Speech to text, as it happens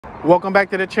Welcome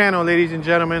back to the channel, ladies and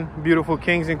gentlemen, beautiful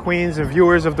kings and queens and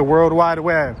viewers of the World Wide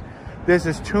Web. This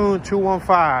is Tune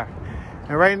 215,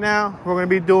 and right now we're going to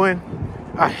be doing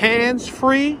a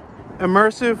hands-free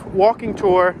immersive walking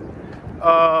tour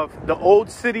of the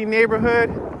Old City neighborhood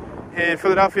in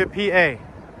Philadelphia, PA.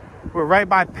 We're right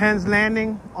by Penn's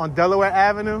Landing on Delaware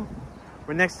Avenue.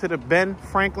 We're next to the Ben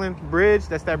Franklin Bridge.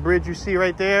 That's that bridge you see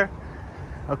right there.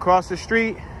 Across the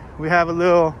street, we have a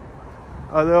little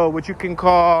what you can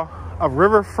call a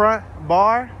riverfront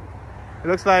bar. It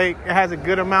looks like it has a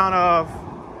good amount of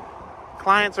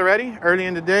clients already early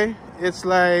in the day. It's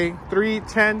like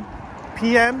 3:10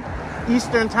 p.m.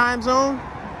 Eastern time zone.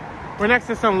 We're next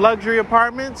to some luxury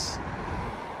apartments.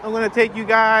 I'm gonna take you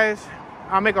guys,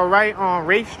 I'll make a right on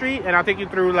Race Street and I'll take you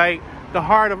through like the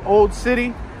heart of Old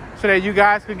City so that you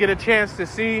guys could get a chance to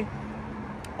see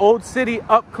Old City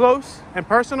up close and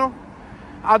personal.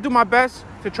 I'll do my best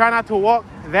to try not to walk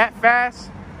that fast,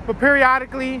 but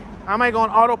periodically I might go on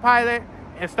autopilot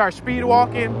and start speed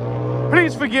walking.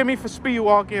 Please forgive me for speed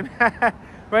walking.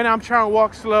 Right now I'm trying to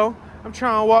walk slow. I'm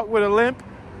trying to walk with a limp.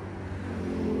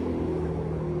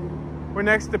 We're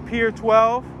next to Pier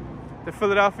 12, the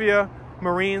Philadelphia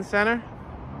Marine Center.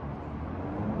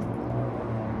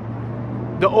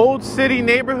 The Old City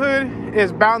neighborhood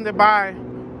is bounded by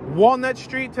Walnut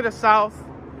Street to the south,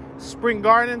 Spring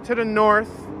Garden to the north,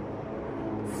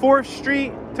 4th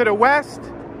Street to the west,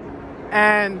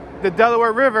 and the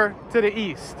Delaware River to the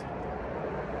east.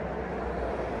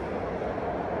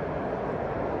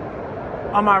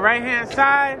 On my right-hand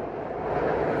side,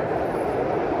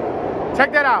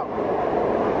 check that out.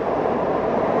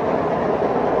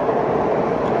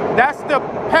 That's the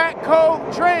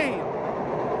Patco train.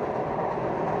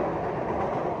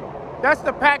 That's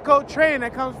the Patco train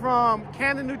that comes from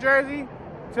Camden, New Jersey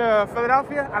to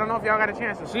Philadelphia. I don't know if y'all got a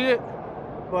chance to see it,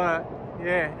 but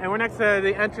yeah. And we're next to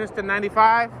the entrance to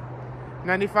 95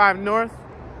 North.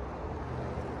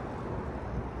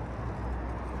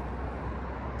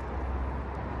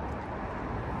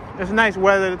 It's nice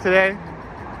weather today.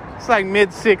 It's like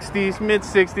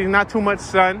mid-60s, not too much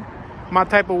sun. My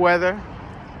type of weather.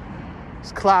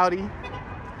 It's cloudy,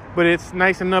 but it's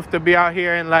nice enough to be out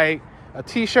here in like a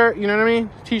t-shirt, you know what I mean?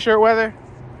 T-shirt weather.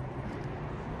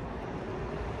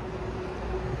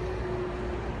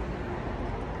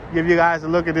 Give you guys a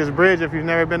look at this bridge if you've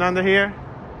never been under here.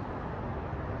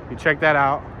 You check that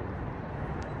out.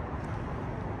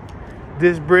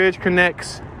 This bridge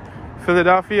connects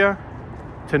Philadelphia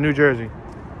to New Jersey.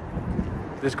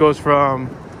 This goes from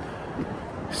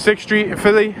 6th Street in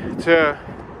Philly to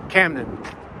Camden.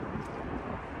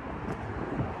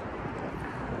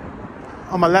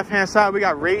 On my left-hand side, we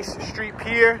got Race Street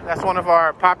Pier. That's one of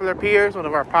our popular piers, one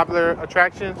of our popular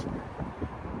attractions.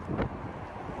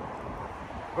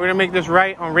 We're gonna make this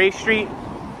right on Race Street.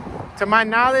 To my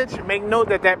knowledge, make note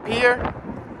that that pier,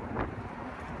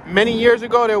 many years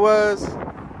ago, there was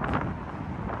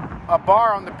a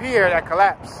bar on the pier that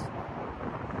collapsed.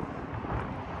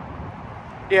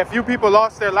 Yeah, a few people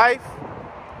lost their life,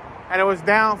 and it was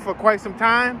down for quite some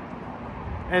time,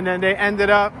 and then they ended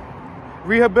up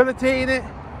rehabilitating it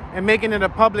and making it a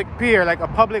public pier, like a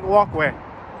public walkway.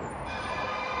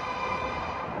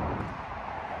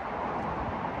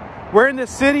 We're in the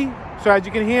city, so as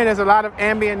you can hear, there's a lot of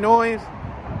ambient noise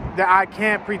that I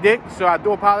can't predict, so I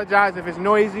do apologize if it's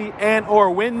noisy and or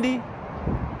windy.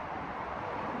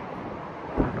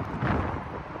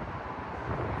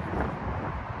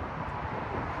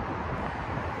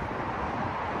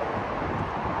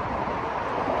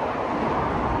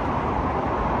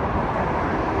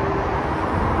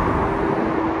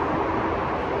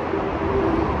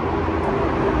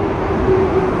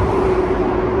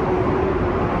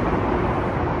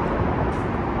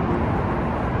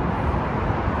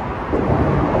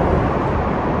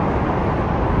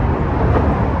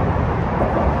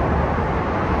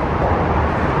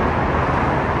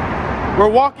 We're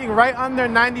walking right under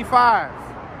 95.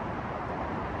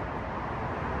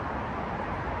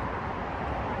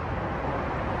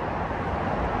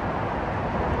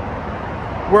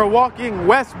 We're walking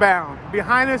westbound.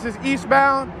 Behind us is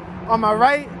eastbound. On my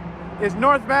right is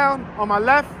northbound. On my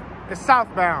left is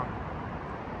southbound.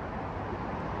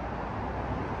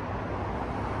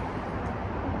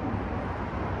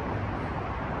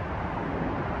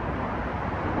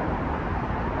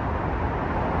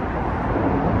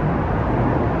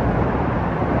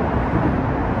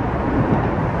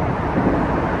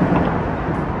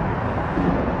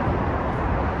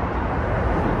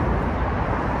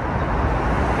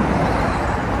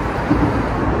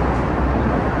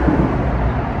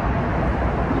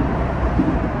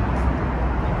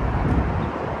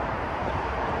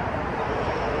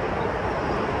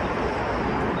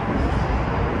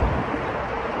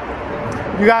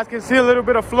 You guys can see a little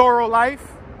bit of floral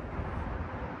life.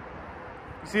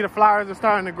 You see the flowers are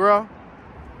starting to grow.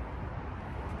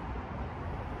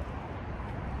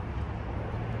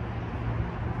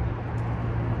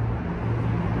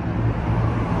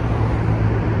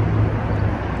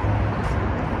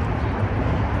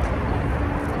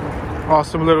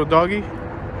 Awesome little doggy.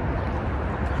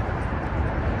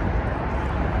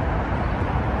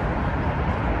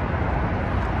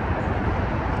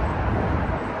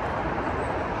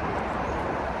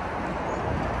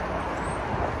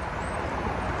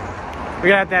 We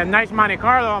got that nice Monte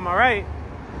Carlo on my right.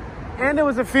 And there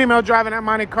was a female driving that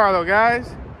Monte Carlo,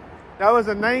 guys. That was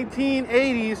a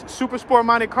 1980s Super Sport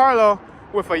Monte Carlo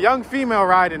with a young female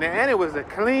riding it. And it was a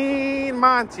clean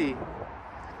Monte.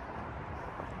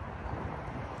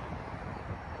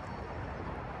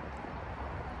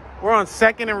 We're on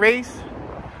 2nd and Race.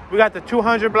 We got the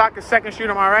 200 block of 2nd Street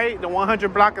on my right, the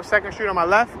 100 block of 2nd Street on my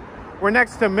left. We're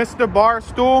next to Mr.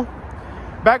 Barstool.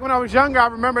 Back when I was younger, I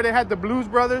remember they had the Blues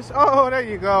Brothers. Oh, there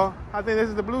you go. I think this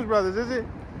is the Blues Brothers, is it?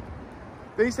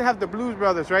 They used to have the Blues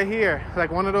Brothers right here.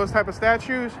 Like one of those type of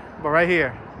statues, but right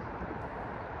here.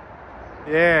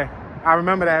 Yeah, I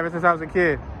remember that ever since I was a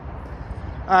kid.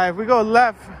 If we go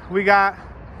left, we got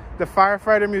the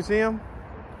Firefighter Museum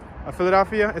of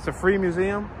Philadelphia. It's a free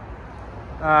museum.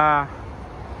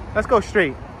 Let's go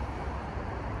straight.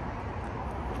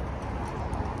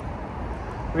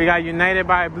 We got United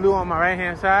by Blue on my right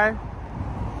hand side.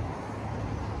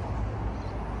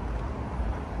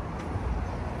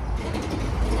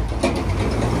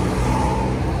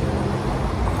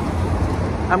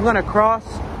 I'm gonna cross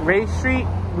Ray Street.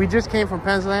 We just came from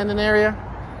Penn's Landing area.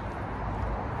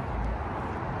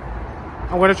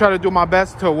 I'm gonna try to do my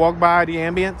best to walk by the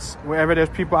ambience, wherever there's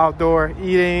people outdoor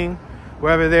eating,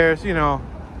 wherever there's, you know,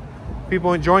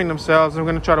 people enjoying themselves. I'm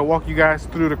gonna try to walk you guys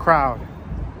through the crowd.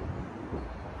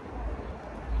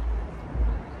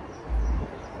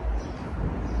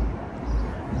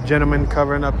 Gentleman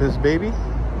covering up his baby.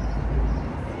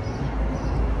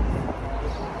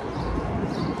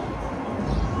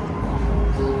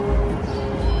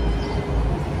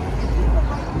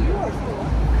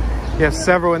 You have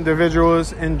several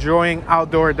individuals enjoying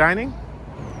outdoor dining.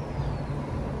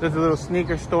 There's a little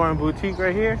sneaker store and boutique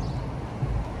right here.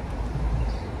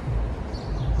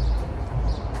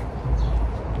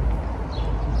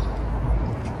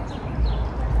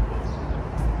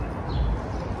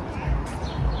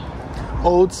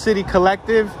 Old City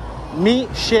Collective,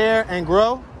 Meet, Share, and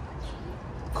Grow.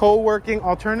 Co-working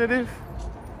alternative.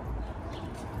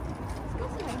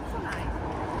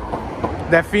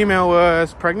 That female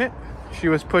was pregnant. She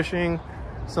was pushing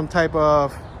some type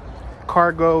of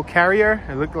cargo carrier.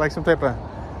 It looked like some type of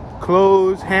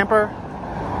clothes hamper.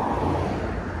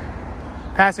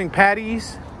 Passing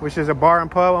Patty's, which is a bar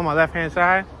and pub on my left-hand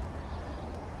side.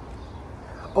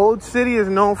 Old City is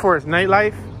known for its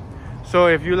nightlife. So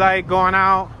if you like going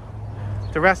out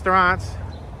to restaurants,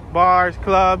 bars,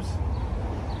 clubs,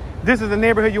 this is the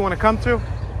neighborhood you want to come to.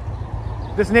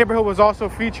 This neighborhood was also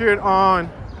featured on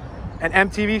an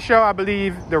MTV show, I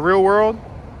believe, The Real World.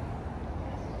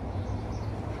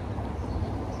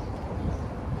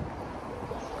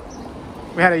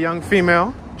 We had a young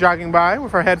female jogging by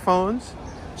with her headphones,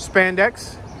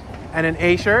 spandex, and an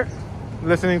A shirt,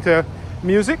 listening to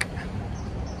music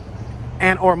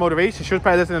and or motivation. She was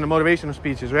probably listening to motivational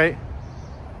speeches, right?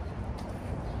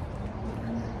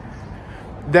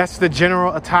 That's the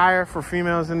general attire for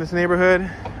females in this neighborhood.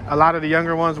 A lot of the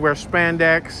younger ones wear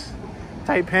spandex,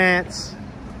 tight pants,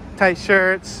 tight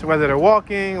shirts, whether they're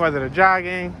walking, whether they're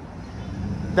jogging.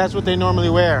 That's what they normally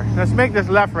wear. Let's make this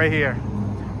left right here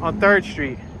on 3rd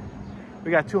Street. We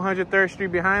got 203rd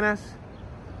Street behind us,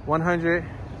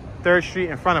 103rd Street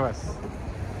in front of us.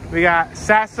 We got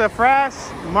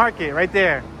Sassafras Market right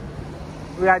there.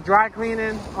 We got dry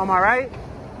cleaning on my right.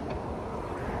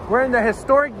 We're in the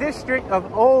historic district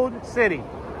of Old City.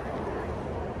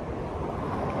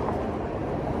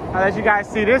 I'll let you guys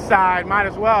see this side, might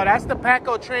as well. That's the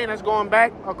Paco train that's going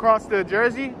back across the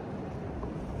Jersey.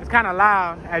 It's kind of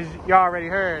loud, as y'all already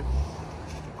heard.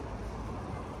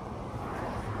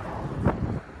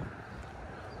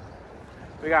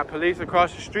 We got police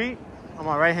across the street on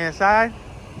my right-hand side.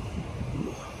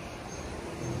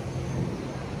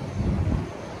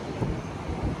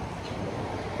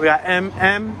 We got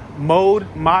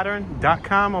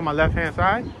mmmodemodern.com on my left-hand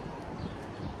side.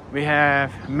 We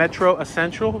have Metro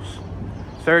Essentials,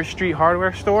 3rd Street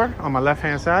Hardware Store on my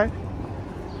left-hand side.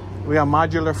 We got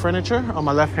Modular Furniture on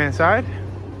my left-hand side.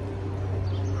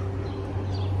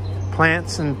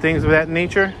 Plants and things of that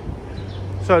nature.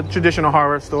 So traditional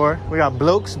hardware store. We got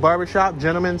Bloke's Barbershop,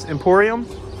 Gentleman's Emporium.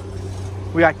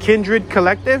 We got Kindred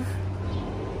Collective.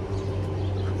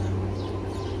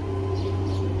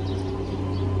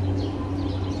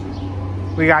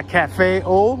 We got Cafe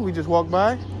Old, we just walked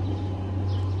by.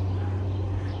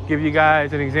 Give you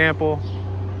guys an example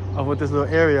of what this little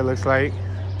area looks like.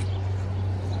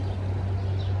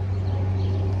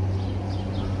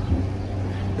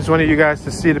 Just wanted you guys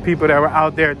to see the people that were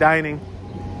out there dining.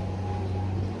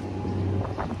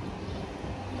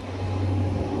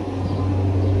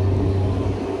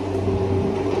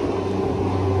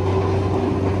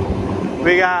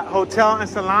 We got Hotel and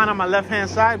Salon on my left-hand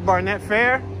side, Barnett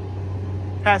Fair.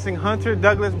 Passing Hunter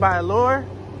Douglas by Allure.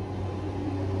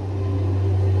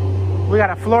 We got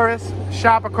a florist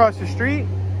shop across the street.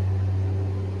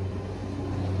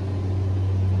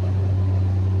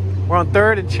 We're on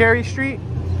 3rd and Cherry Street.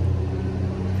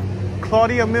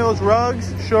 Claudia Mills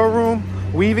Rugs Showroom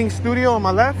Weaving Studio on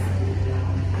my left.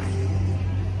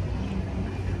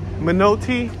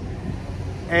 Minotti,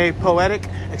 a poetic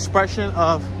expression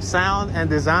of sound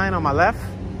and design on my left.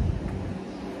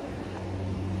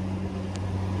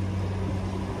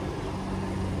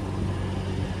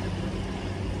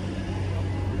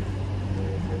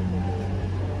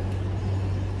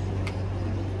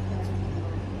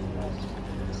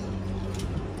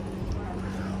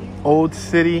 Old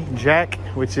City Jack,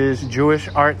 which is Jewish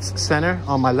Arts Center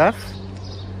on my left.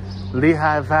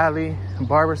 Lehigh Valley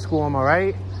Barber School on my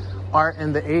right. Art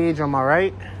and the Age on my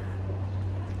right.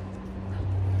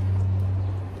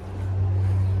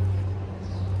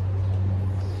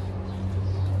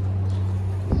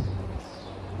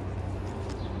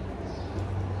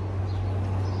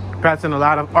 Passing a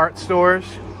lot of art stores,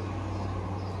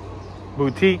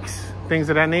 boutiques, things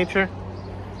of that nature.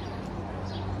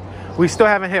 We still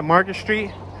haven't hit Market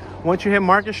Street. Once you hit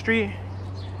Market Street,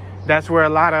 that's where a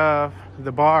lot of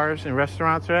the bars and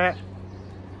restaurants are at.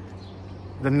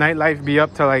 The nightlife be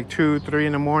up to like 2, 3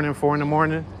 in the morning, 4 in the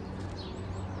morning.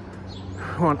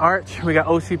 On Arch, we got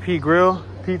OCP Grill,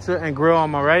 Pizza and Grill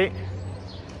on my right.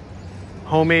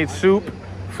 Homemade soup,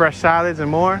 fresh salads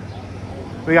and more.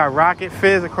 We got Rocket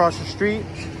Fizz across the street.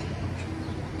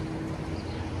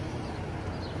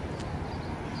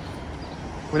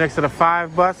 We're next to the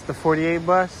 5 bus, the 48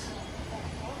 bus.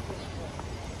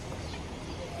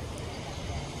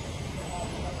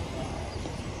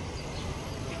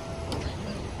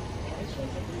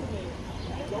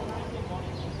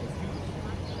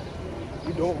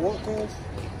 You don't walk, cuz?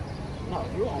 No,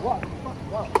 you don't walk.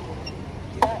 Walk.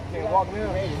 Can't walk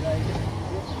now.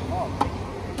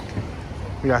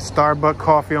 We got Starbucks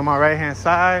coffee on my right-hand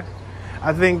side.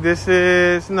 I think this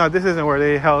is, no, this isn't where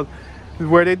they held.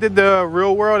 Where they did the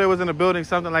Real World, it was in a building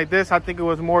something like this. I think it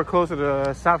was more closer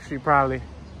to South Street, probably.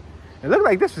 It looked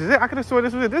like this was it. I could have sworn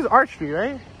this was it. This is Arch Street,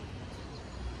 right?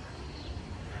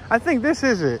 I think this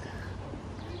is it.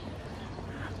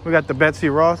 We got the Betsy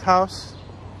Ross House.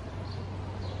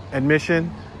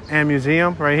 Admission and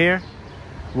museum right here.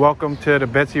 Welcome to the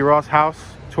Betsy Ross House.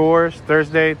 Tours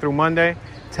Thursday through Monday,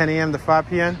 10 a.m. to 5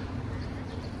 p.m.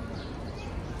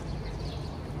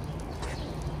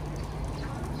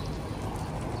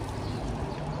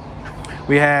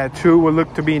 We had 2 what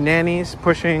looked to be nannies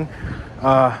pushing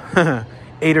 8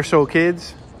 or so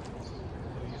kids.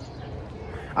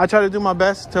 I try to do my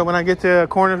best to when I get to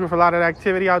corners with a lot of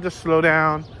activity, I'll just slow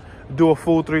down, do a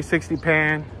full 360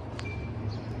 pan.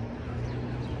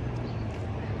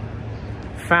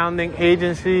 Founding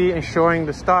Agency, Ensuring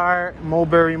the Start,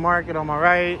 Mulberry Market on my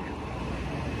right.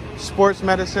 Sports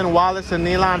Medicine, Wallace and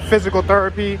Nealon Physical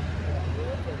Therapy.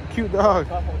 Cute dog.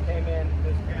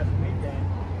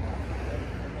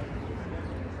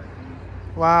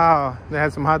 Wow, they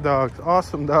had some hot dogs.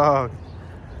 Awesome dog.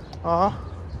 Oh,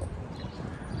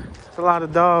 it's a lot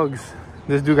of dogs.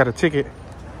 This dude got a ticket.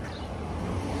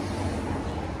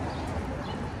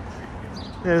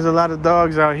 There's a lot of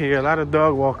dogs out here, a lot of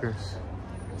dog walkers.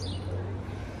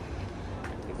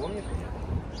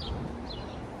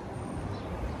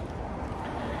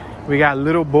 We got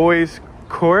Little Boys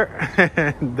Court.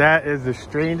 That is the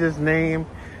strangest name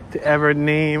to ever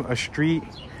name a street,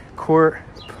 court,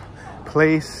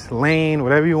 place, lane,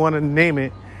 whatever you want to name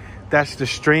it. That's the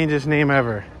strangest name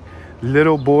ever.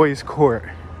 Little Boys Court.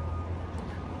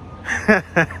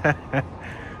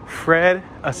 Fred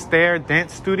Astaire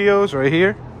Dance Studios right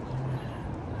here.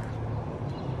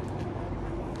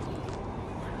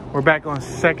 We're back on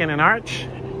 2nd and Arch.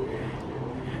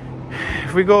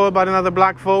 If we go about another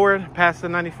block forward past the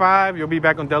 95, you'll be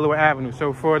back on Delaware Avenue.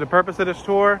 So for the purpose of this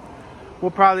tour,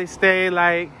 we'll probably stay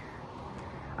like,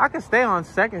 I could stay on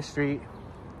 2nd Street,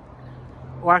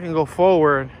 or I can go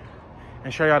forward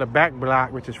and show y'all the back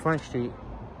block, which is Front Street.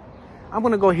 I'm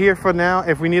gonna go here for now.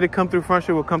 If we need to come through Front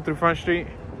Street, we'll come through Front Street.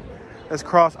 Let's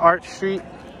cross Arch Street.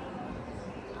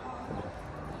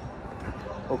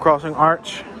 We're crossing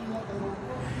Arch.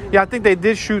 Yeah, I think they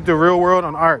did shoot The Real World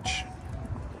on Arch.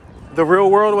 The Real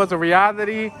World was a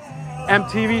reality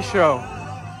MTV show.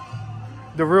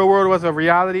 The Real World was a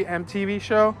reality MTV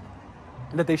show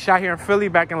that they shot here in Philly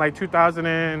back in like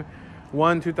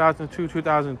 2001, 2002,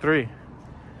 2003.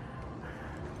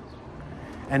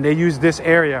 And they used this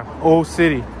area, Old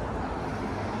City.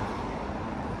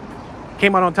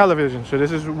 Came out on television, so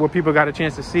this is what people got a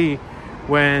chance to see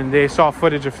when they saw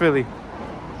footage of Philly.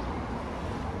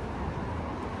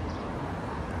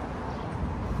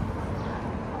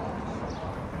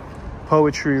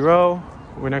 Poetry Row.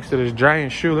 We're next to this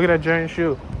giant shoe. Look at that giant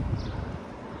shoe.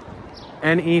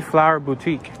 NE Flower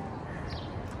Boutique.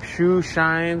 Shoes,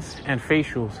 shines, and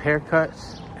facials.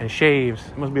 Haircuts and shaves.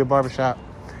 It must be a barbershop.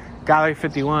 Gallery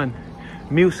 51.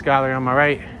 Muse Gallery on my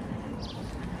right.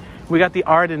 We got the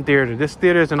Arden Theater. This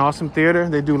theater is an awesome theater.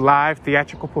 They do live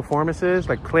theatrical performances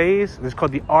like plays. It's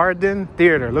called the Arden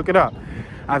Theater. Look it up.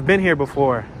 I've been here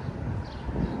before.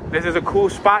 This is a cool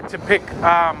spot to pick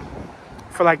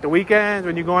for like the weekends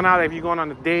when you're going out, if you're going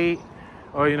on a date,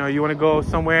 or you know, you want to go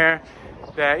somewhere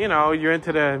that, you know, you're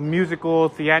into the musical,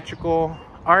 theatrical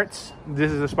arts.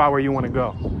 This is the spot where you want to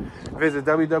go. Visit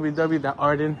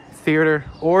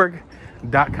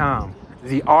www.ardentheaterorg.com.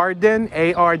 The Arden,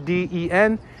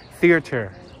 A-R-D-E-N,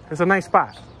 Theater. It's a nice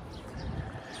spot.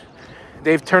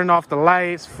 They've turned off the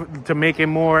lights to make it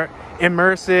more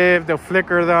immersive. They'll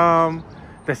flicker them,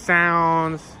 the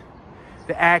sounds,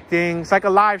 the acting. It's like a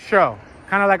live show.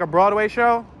 Kind of like a Broadway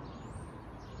show,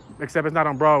 except it's not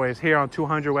on Broadway. It's here on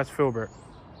 200 West Filbert.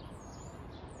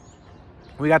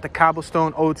 We got the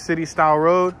cobblestone Old City style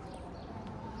road.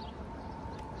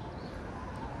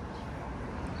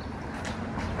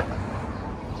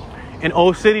 In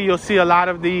Old City, you'll see a lot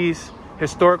of these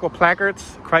historical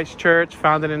placards. Christ Church,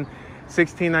 founded in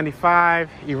 1695.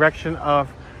 Erection of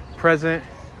present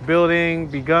building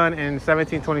begun in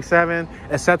 1727,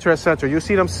 etc., etc. You'll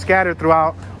see them scattered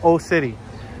throughout Old City.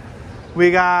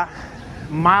 We got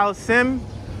Miles Sim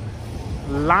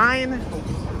Line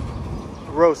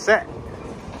Rosette.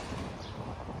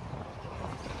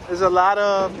 There's a lot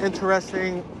of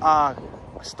interesting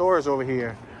stores over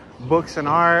here. Books and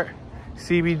art,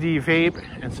 CBD vape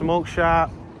and smoke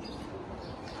shop.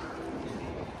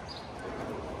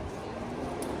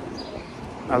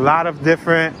 A lot of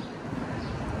different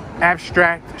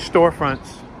abstract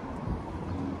storefronts.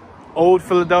 Old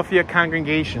Philadelphia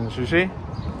congregations, you see?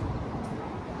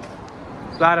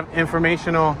 A lot of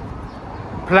informational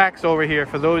plaques over here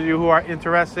for those of you who are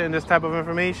interested in this type of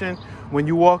information. When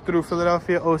you walk through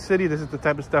Philadelphia, Old City, this is the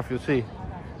type of stuff you'll see.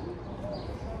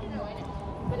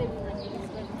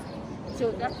 Show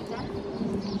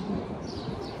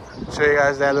you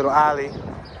guys that little alley.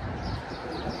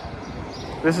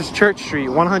 This is Church Street,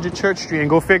 100 Church Street, and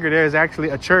go figure, there is actually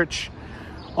a church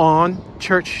on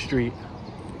Church Street.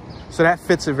 So that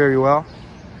fits it very well.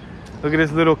 Look at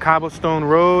this little cobblestone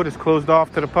road. It's closed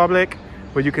off to the public,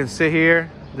 but you can sit here.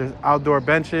 There's outdoor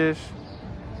benches.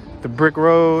 The brick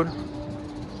road.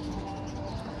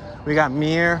 We got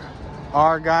Mere,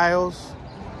 Argyle's,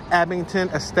 Abington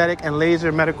Aesthetic and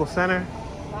Laser Medical Center.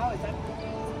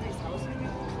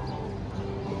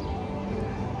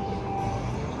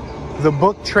 The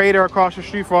Book Trader across the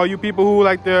street. For all you people who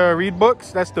like to read books,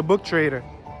 that's the Book Trader.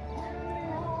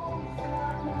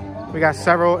 We got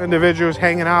several individuals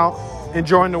hanging out,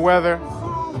 enjoying the weather.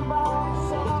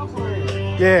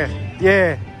 Yeah.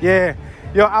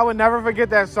 Yo, I would never forget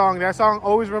that song. That song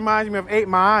always reminds me of 8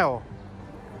 Mile.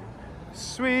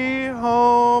 Sweet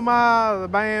Home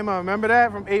Alabama. Remember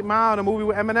that from 8 Mile, the movie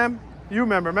with Eminem? You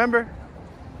remember?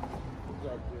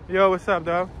 Yo, what's up,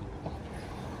 dog?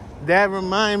 That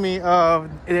remind me of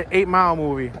the 8 Mile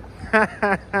movie.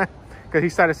 Because he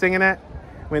started singing that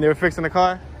when they were fixing the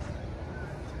car.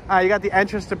 All right, you got the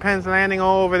entrance to Penn's Landing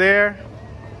all over there.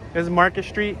 There's Market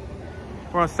Street.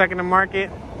 We're on 2nd and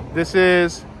Market. This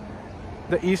is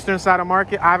the eastern side of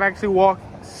Market. I've actually walked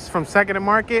from 2nd and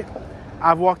Market.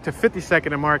 I've walked to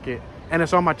 52nd and Market. And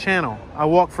it's on my channel. I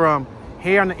walk from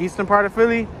here on the eastern part of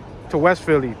Philly to West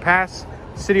Philly, past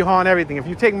City Hall and everything. If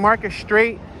you take Market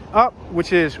straight up,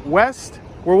 which is west,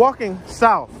 we're walking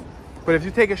south. But if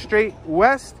you take it straight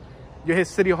west, you hit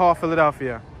City Hall,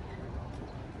 Philadelphia.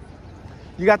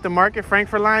 You got the Market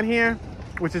Frankfurt line here,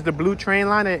 which is the blue train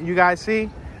line that you guys see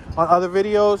on other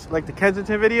videos, like the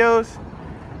Kensington videos.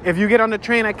 If you get on the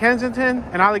train at Kensington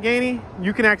and Allegheny,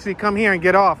 you can actually come here and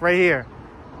get off right here.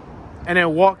 And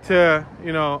then walk to,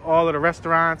 you know, all of the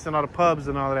restaurants and all the pubs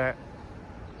and all of that.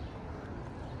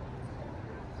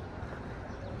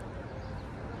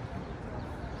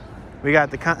 We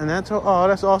got the Continental. Oh,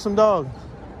 that's an awesome dog.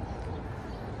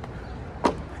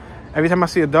 Every time I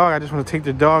see a dog, I just want to take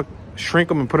the dog, shrink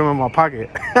him, and put him in my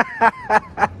pocket.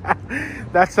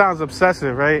 That sounds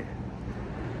obsessive, right?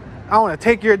 I want to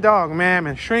take your dog, ma'am,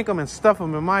 and shrink him and stuff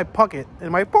him in my pocket.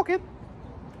 In my pocket.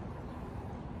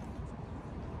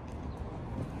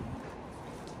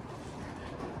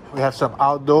 We have some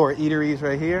outdoor eateries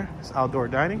right here. It's outdoor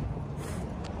dining.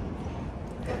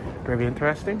 Very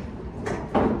interesting.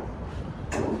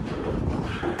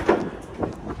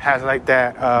 Has like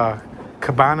that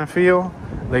cabana feel,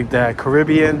 like that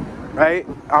Caribbean, right?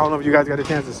 I don't know if you guys got a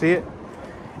chance to see it.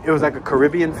 It was like a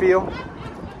Caribbean feel.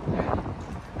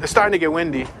 It's starting to get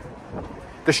windy.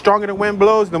 The stronger the wind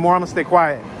blows, the more I'm gonna stay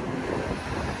quiet.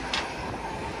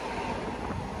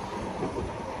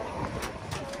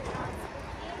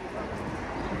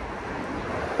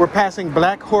 We're passing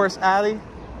Black Horse Alley.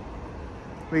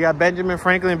 We got Benjamin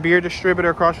Franklin Beer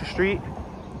Distributor across the street.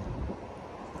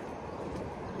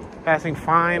 Passing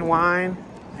Fine Wine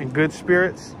and Good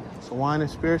Spirits. It's a wine and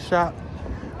spirit shop.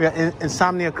 We got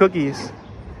Insomnia Cookies.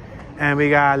 And we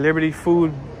got Liberty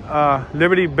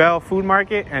Bell Food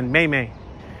Market and May May.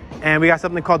 And we got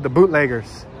something called the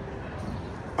Bootleggers.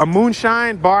 A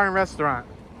moonshine bar and restaurant.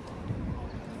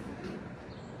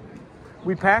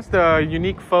 We passed the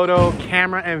Unique Photo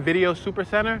Camera and Video Super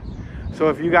Center. So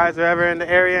if you guys are ever in the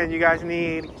area and you guys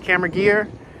need camera gear,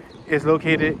 it's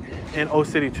located in Old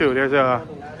City too. There's a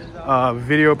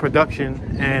video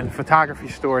production and photography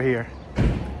store here.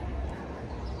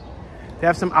 They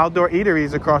have some outdoor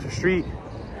eateries across the street.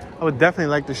 I would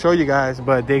definitely like to show you guys,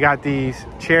 but they got these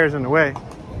chairs in the way.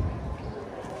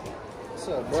 What's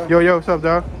up, bro? Yo, what's up,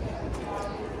 dog?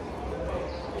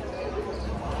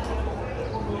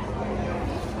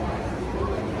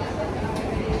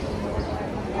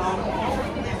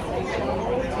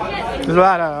 There's a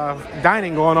lot of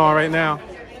dining going on right now.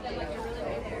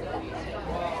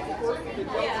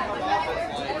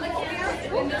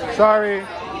 Sorry.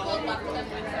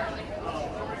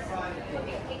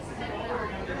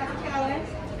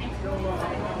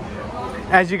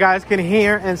 As you guys can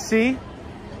hear and see,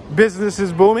 business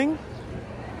is booming.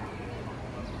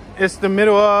 It's the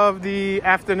middle of the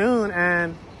afternoon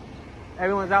and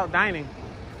everyone's out dining.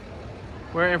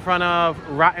 We're in front of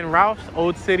Rotten Ralph's,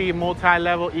 Old City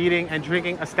multi-level eating and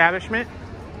drinking establishment.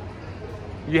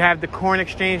 You have the Corn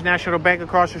Exchange National Bank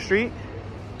across the street.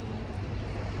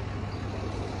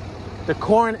 The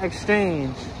Corn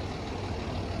Exchange.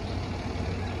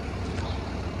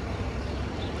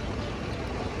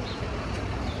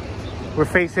 We're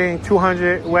facing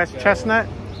 200 West Chestnut.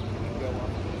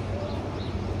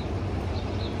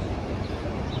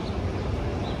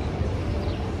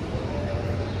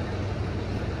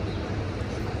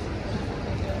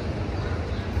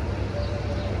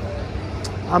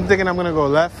 I'm thinking I'm gonna go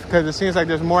left because it seems like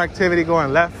there's more activity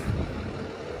going left.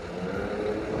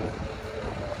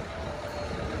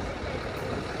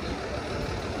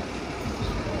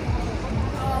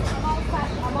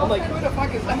 I'm like, who the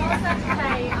fuck is that?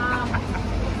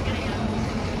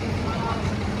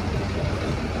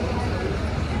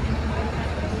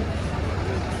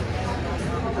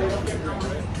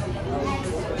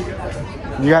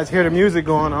 You guys hear the music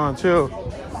going on too.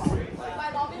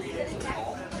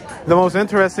 The most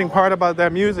interesting part about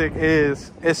that music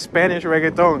is it's Spanish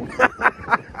reggaeton.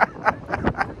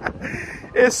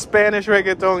 It's Spanish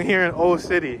reggaeton here in Old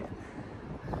City.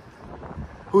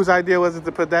 Whose idea was it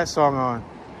to put that song on?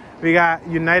 We got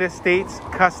United States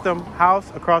Custom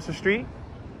House across the street.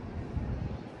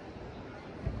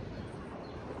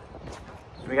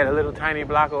 We got a little tiny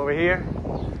block over here.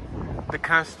 The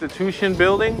Constitution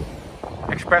Building.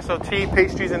 Espresso tea,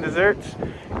 pastries and desserts.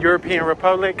 European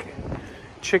Republic.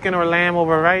 Chicken or lamb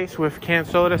over rice with canned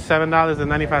soda,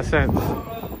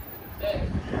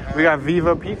 $7.95. We got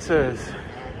Viva Pizzas.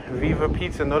 Viva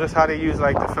Pizza. Notice how they use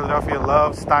like the Philadelphia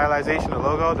Love stylization, the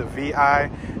logo, the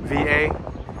V-I-V-A.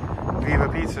 Viva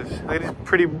Pizzas. Look at these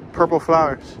pretty purple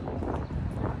flowers.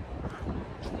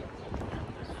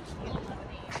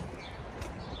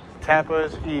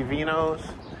 Tapas y Vinos.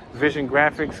 Vision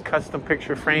Graphics, custom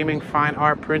picture framing, fine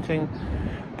art printing.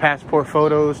 Passport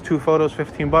photos, 2 photos,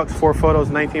 $15, 4 photos,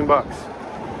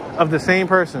 $19. Of the same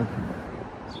person.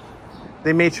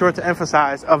 They made sure to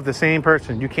emphasize of the same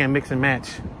person. You can't mix and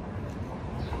match.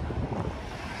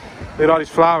 Look at all these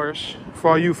flowers.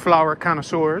 For all you flower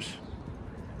connoisseurs.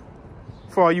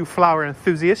 For all you flower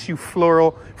enthusiasts, you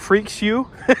floral freaks, you.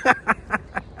 Look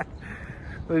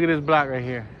at this block right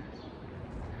here.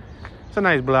 It's a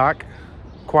nice block.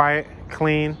 Quiet,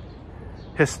 clean,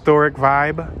 historic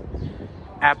vibe.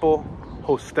 Apple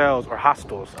hostels or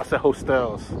hostels. I said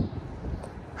hostels.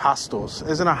 Hostels.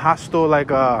 Isn't a hostel like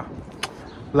a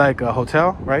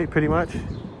hotel, right? Pretty much.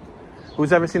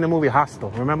 Who's ever seen the movie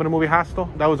Hostel? Remember the movie Hostel?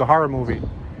 That was a horror movie.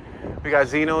 We got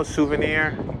Zeno's,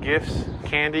 souvenir, gifts,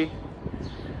 candy.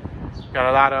 Got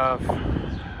a lot of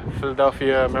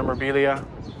Philadelphia memorabilia.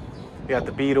 We got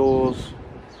the Beatles.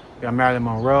 We got Marilyn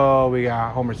Monroe. We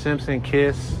got Homer Simpson,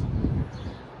 Kiss.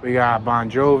 We got Bon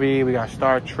Jovi. We got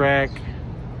Star Trek.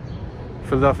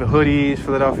 Philadelphia hoodies.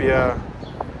 Philadelphia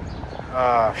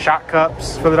shot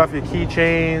cups. Philadelphia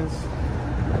keychains.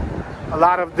 A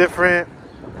lot of different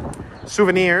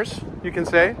souvenirs, you can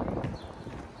say.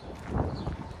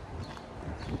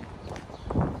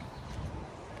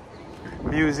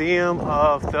 Museum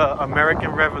of the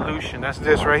American Revolution. That's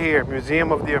this right here.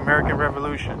 Museum of the American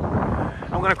Revolution.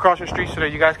 I'm going to cross the street so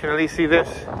that you guys can at least see this.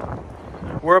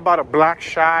 We're about a block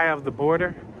shy of the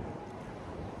border.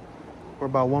 We're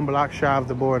about 1 block shy of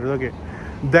the border. Look at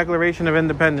Declaration of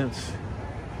Independence.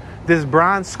 This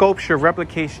bronze sculpture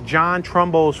replicates John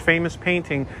Trumbull's famous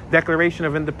painting, Declaration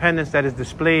of Independence, that is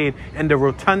displayed in the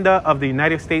rotunda of the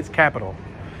United States Capitol.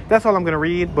 That's all I'm going to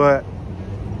read, but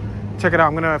check it out.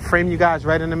 I'm going to frame you guys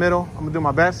right in the middle. I'm going to do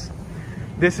my best.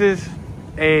 This is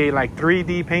a like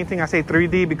 3D painting. I say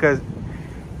 3D because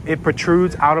it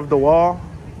protrudes out of the wall.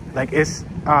 Like it's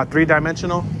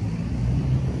three-dimensional.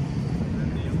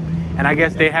 And I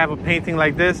guess they have a painting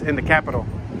like this in the Capitol.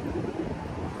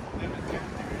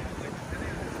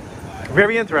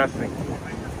 Very interesting.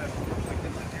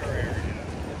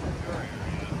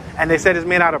 And they said it's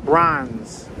made out of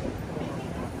bronze.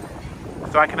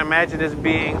 So I can imagine this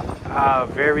being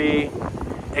very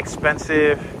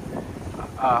expensive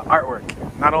artwork.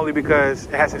 Not only because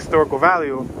it has historical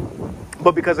value,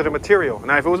 but because of the material.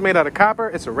 Now, if it was made out of copper,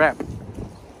 it's a wrap.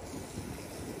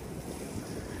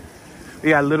 We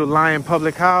got Little Lion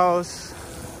Public House.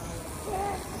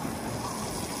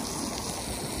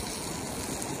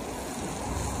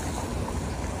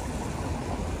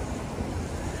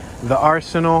 The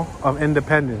Arsenal of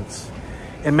Independence.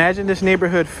 Imagine this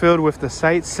neighborhood filled with the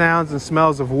sights, sounds, and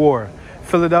smells of war.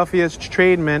 Philadelphia's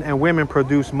tradesmen and women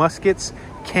produce muskets,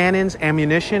 cannons,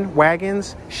 ammunition,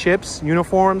 wagons, ships,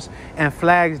 uniforms, and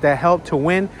flags that helped to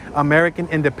win American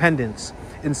independence.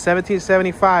 In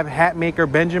 1775, hat maker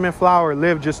Benjamin Flower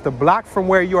lived just a block from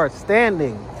where you are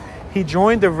standing. He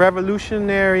joined the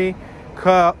revolutionary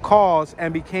cause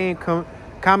and became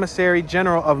commissary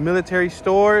general of military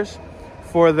stores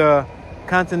for the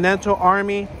Continental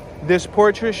Army. This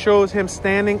portrait shows him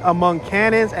standing among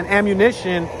cannons and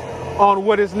ammunition on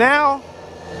what is now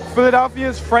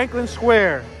Philadelphia's Franklin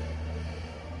Square.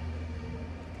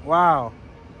 Wow.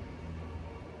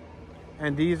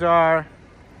 And these are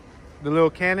the little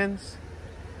cannons.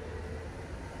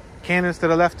 Cannons to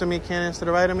the left of me, cannons to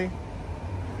the right of me.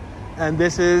 And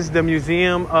this is the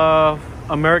Museum of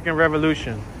American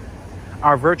Revolution.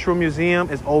 Our virtual museum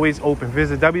is always open.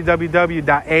 Visit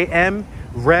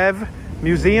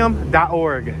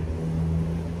www.amrevmuseum.org.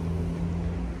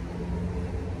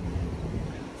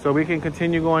 So we can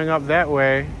continue going up that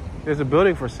way. There's a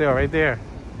building for sale right there.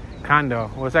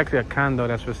 Condo. Well, it's actually a condo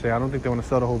that's for sale. I don't think they want to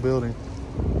sell the whole building.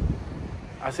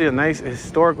 I see a nice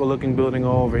historical looking building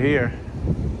over here.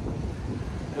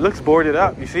 It looks boarded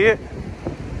up. You see it?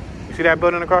 You see that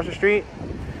building across the street?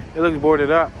 It looks boarded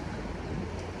up.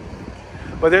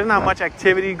 But there's not much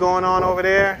activity going on over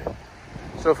there.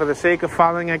 So for the sake of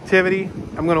following activity,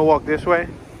 I'm going to walk this way.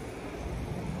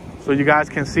 So you guys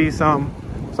can see some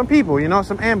people, you know,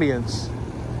 some ambience.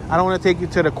 I don't want to take you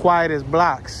to the quietest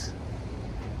blocks.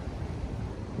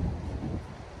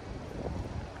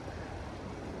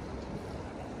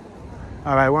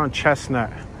 All right, we're on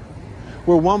Chestnut.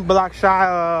 We're 1 block shy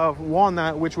of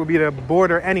Walnut, which will be the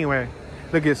border anyway.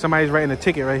 Look at somebody's writing a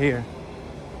ticket right here.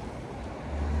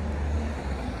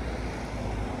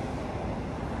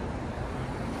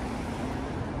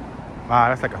 Wow,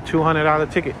 that's like a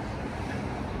 $200 ticket.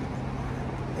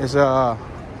 It's a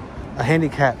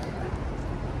handicap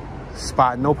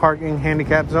spot, no parking,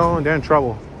 handicap zone. They're in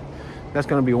trouble. That's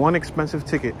gonna be one expensive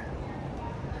ticket.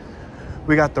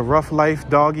 We got the Rough Life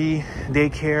Doggy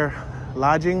Daycare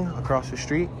Lodging across the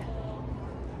street.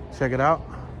 Check it out.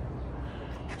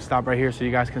 Stop right here so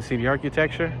you guys can see the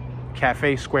architecture.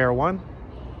 Cafe Square 1.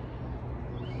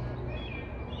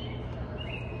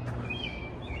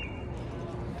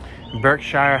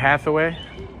 Berkshire Hathaway.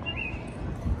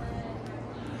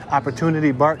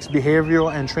 Opportunity Barks behavioral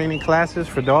and training classes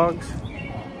for dogs.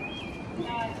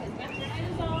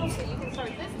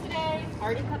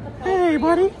 Hey,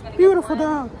 buddy. Beautiful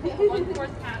dog.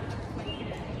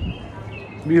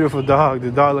 Beautiful dog.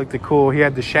 The dog looked cool. He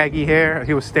had the shaggy hair.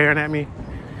 He was staring at me.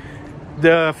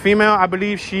 The female, I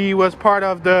believe she was part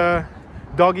of the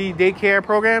doggy daycare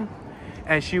program.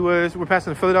 And we're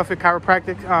passing the Philadelphia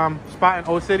Chiropractic spot in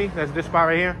Old City. That's this spot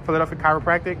right here, Philadelphia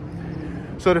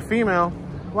Chiropractic. So the female,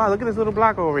 wow, look at this little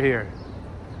block over here.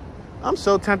 I'm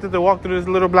so tempted to walk through this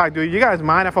little block, dude. You guys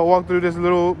mind if I walk through this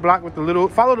little block with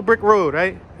follow the brick road,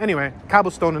 right? Anyway,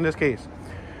 cobblestone in this case.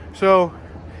 So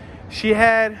she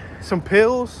had some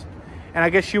pills, and I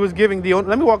guess she was giving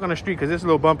let me walk on the street because it's a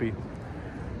little bumpy.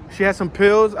 She had some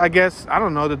pills. I guess, I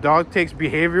don't know, the dog takes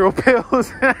behavioral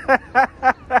pills.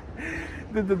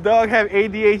 Did the dog have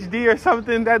ADHD or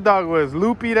something? That dog was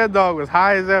loopy. That dog was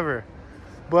high as ever.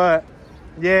 But,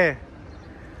 yeah.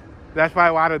 That's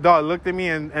probably why the dog looked at me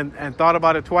and thought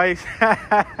about it twice.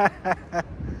 I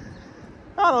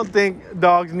don't think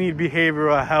dogs need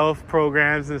behavioral health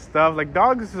programs and stuff. Like,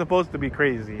 dogs are supposed to be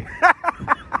crazy.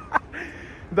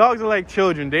 Dogs are like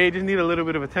children. They just need a little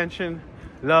bit of attention,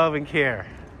 love, and care.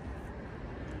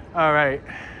 All right.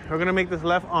 We're going to make this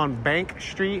left on Bank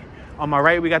Street. On my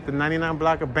right, we got the 99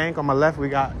 block of Bank. On my left, we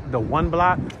got the 1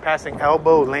 block passing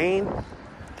Elbow Lane.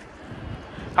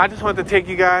 I just wanted to take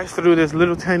you guys through this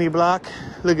little tiny block.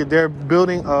 Look at, they're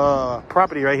building a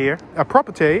property right here, a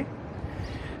property.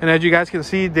 And as you guys can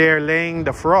see, they're laying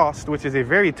the frost, which is a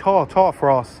very tall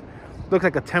frost. Looks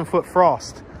like a 10-foot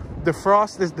frost. The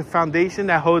frost is the foundation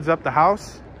that holds up the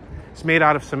house. It's made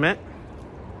out of cement.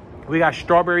 We got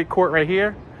Strawberry Court right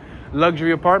here.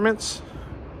 Luxury apartments.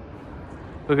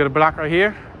 Look at the block right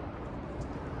here.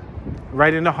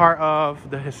 Right in the heart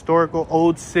of the historical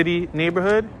Old City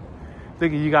neighborhood.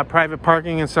 Look, you got private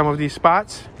parking in some of these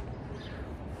spots,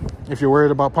 if you're worried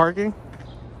about parking.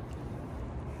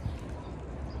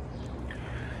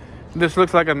 This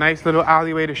looks like a nice little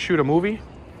alleyway to shoot a movie.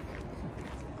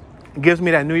 It gives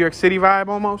me that New York City vibe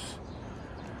almost.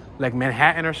 Like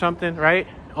Manhattan or something, right?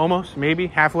 Almost, maybe,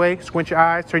 halfway. Squint your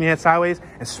eyes, turn your head sideways,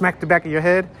 and smack the back of your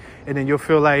head. And then you'll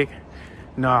feel like,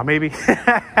 no, maybe.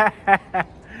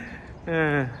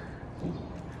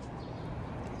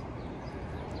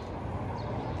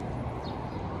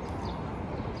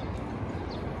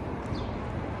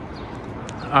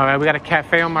 All right, we got a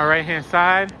cafe on my right-hand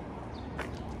side.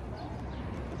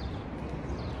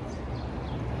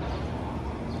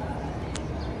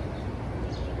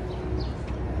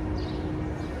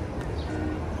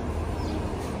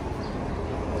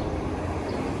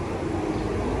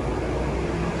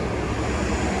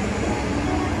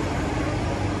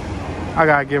 I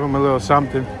gotta give him a little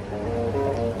something.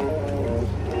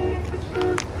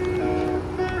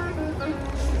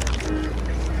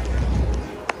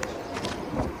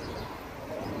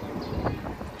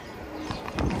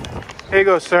 Here you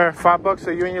go, sir. $5 so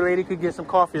you and your lady could get some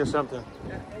coffee or something.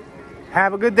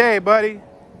 Have a good day, buddy.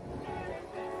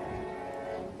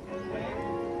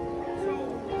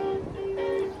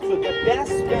 So the best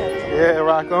bet. Yeah,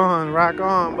 rock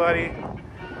on, buddy.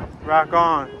 Rock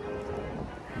on.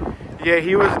 Yeah,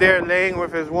 he was there laying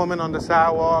with his woman on the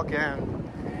sidewalk, and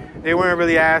they weren't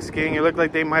really asking. It looked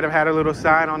like they might have had a little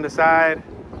sign on the side,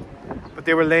 but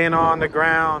they were laying on the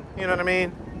ground. You know what I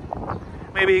mean?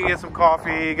 Maybe he can get some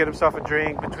coffee, get himself a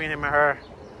drink between him and her.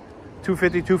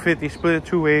 $2.50, split it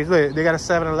 2 ways. Look, they got a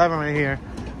 7-Eleven right here.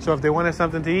 So if they wanted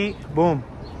something to eat, boom.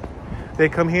 They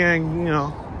come here and, you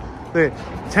know, look,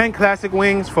 10 classic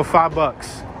wings for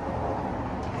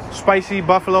 $5. Spicy,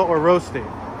 buffalo, or roasted.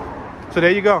 So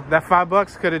there you go. That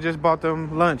 $5 could have just bought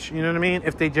them lunch. You know what I mean?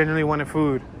 If they genuinely wanted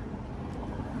food.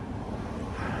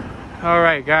 All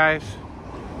right, guys.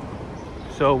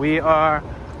 So we are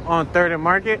on 3rd and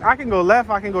Market. I can go left,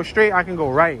 I can go straight, I can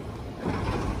go right.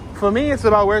 For me, it's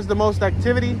about where's the most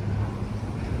activity.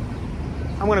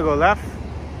 I'm gonna go left.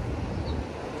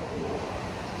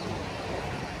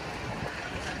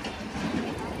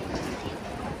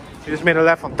 We just made a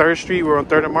left on 3rd Street. We're on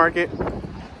 3rd and Market.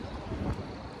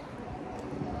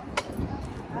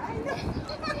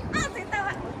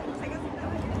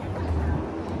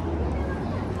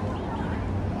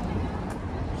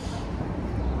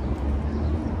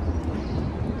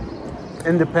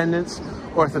 Independence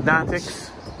Orthodontics.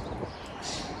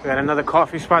 We got another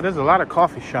coffee spot. There's a lot of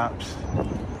coffee shops.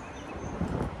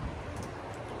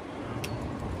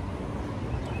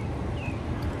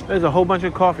 There's a whole bunch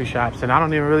of coffee shops, and I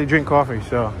don't even really drink coffee,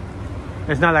 so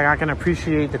it's not like I can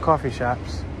appreciate the coffee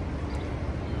shops.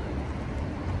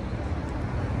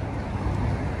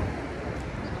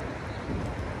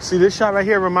 See, this shop right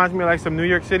here reminds me of like some New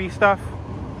York City stuff.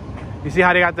 You see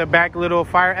how they got the back little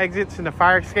fire exits and the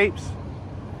fire escapes?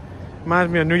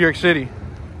 Reminds me of New York City.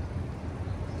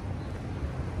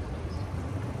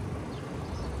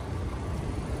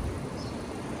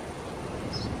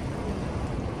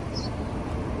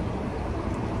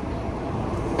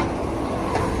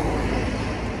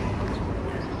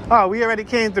 Oh, we already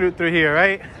came through here,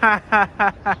 right?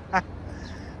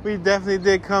 We definitely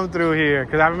did come through here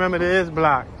because I remember this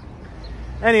block.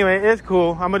 Anyway, it's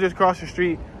cool. I'm gonna just cross the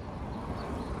street.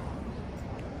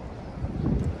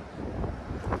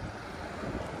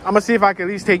 I'm gonna see if I can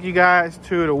at least take you guys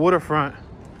to the waterfront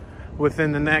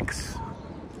within the next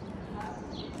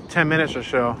 10 minutes or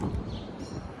so.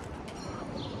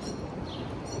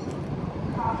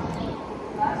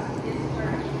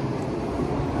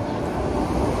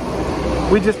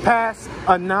 We just passed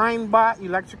a 9-bot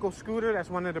electrical scooter. That's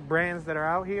one of the brands that are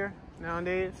out here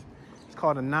nowadays. It's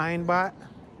called a 9-bot.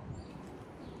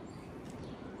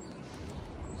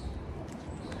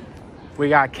 We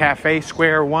got Cafe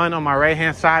Square 1 on my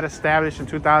right-hand side, established in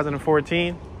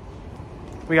 2014.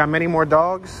 We got many more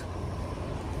dogs.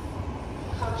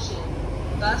 Caution,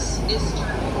 bus is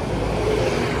turning.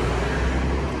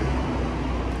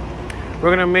 We're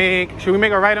gonna make, should we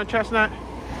make a right on Chestnut?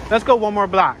 Let's go one more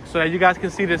block so that you guys can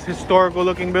see this historical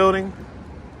looking building.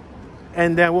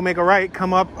 And then we'll make a right,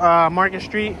 come up Market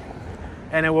Street,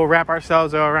 and then we'll wrap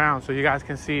ourselves around so you guys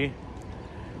can see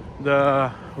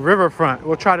the riverfront.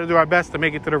 We'll try to do our best to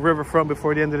make it to the riverfront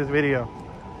before the end of this video.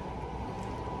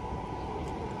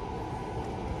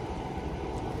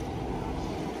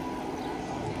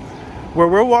 Where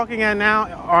we're walking at now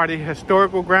are the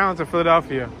historical grounds of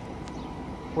Philadelphia,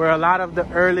 where a lot of the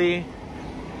early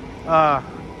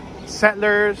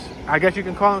settlers, I guess you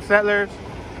can call them settlers,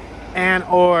 and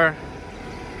or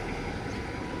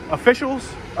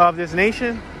officials of this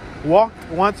nation walked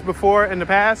once before in the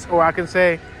past, or I can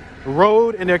say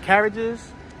rode in their carriages.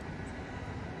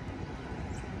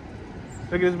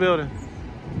 Look at this building.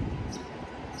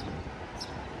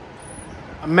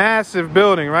 A massive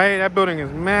building, right? That building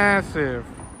is massive.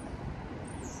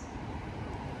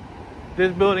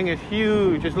 This building is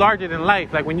huge. It's larger than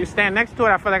life. Like when you stand next to it,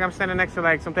 I feel like I'm standing next to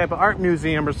like some type of art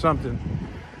museum or something.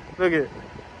 Look at it.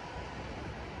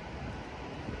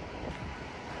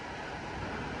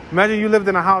 Imagine you lived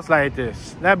in a house like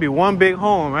this. That'd be one big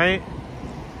home, right?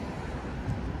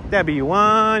 That'd be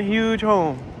one huge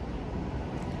home.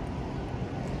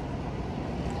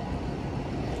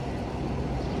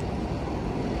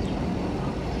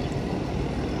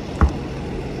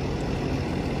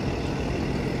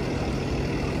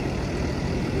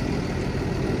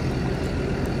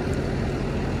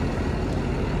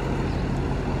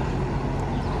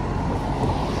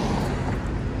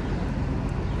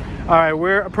 All right,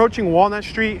 we're approaching Walnut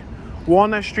Street.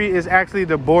 Walnut Street is actually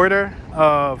the border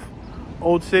of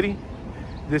Old City.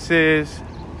 This is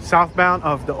southbound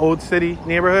of the Old City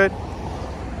neighborhood.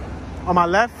 On my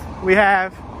left, we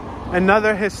have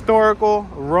another historical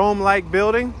Rome-like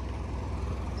building.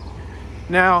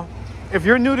 Now, if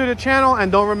you're new to the channel and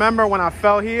don't remember when I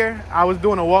fell here, I was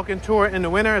doing a walking tour in the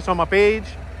winter. It's on my page.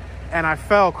 And I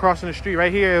fell crossing the street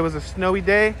right here. It was a snowy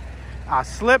day. I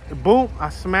slipped, boom, I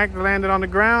smacked, landed on the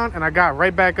ground, and I got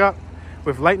right back up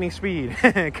with lightning speed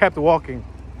and kept walking.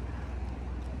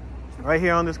 Right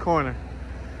here on this corner.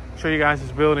 I'll show you guys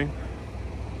this building.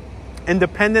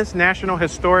 Independence National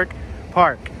Historic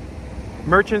Park.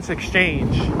 Merchants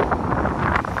Exchange.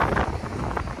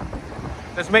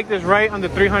 Let's make this right on the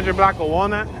 300 block of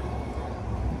Walnut.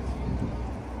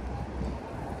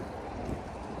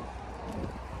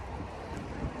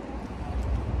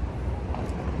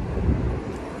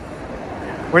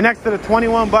 We're next to the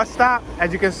 21 bus stop.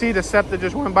 As you can see, the SEPTA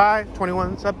just went by,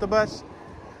 21 SEPTA bus.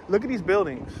 Look at these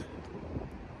buildings.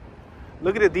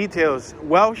 Look at the details.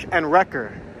 Welsh and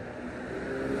Wrecker.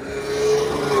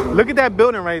 Look at that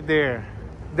building right there.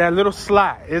 That little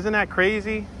slot. Isn't that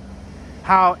crazy?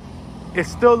 How it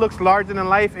still looks larger than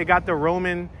life. It got the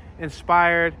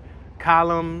Roman-inspired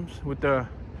columns with the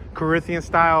Corinthian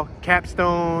style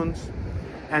capstones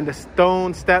and the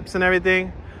stone steps and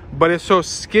everything. But it's so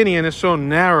skinny and it's so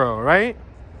narrow, right?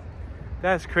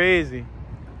 That's crazy.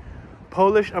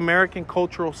 Polish American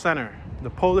Cultural Center. The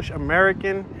Polish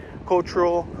American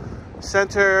Cultural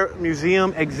Center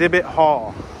Museum Exhibit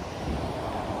Hall.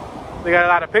 They got a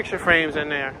lot of picture frames in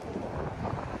there.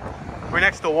 We're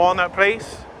next to Walnut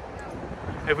Place.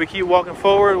 If we keep walking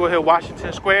forward, we'll hit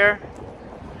Washington Square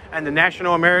and the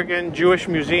National American Jewish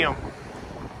Museum.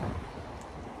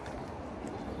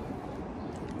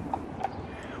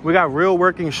 We got real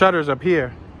working shutters up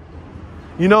here.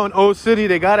 You know, in Old City,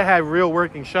 they gotta have real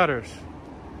working shutters.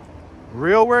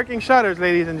 Real working shutters,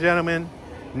 ladies and gentlemen.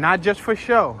 Not just for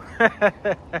show.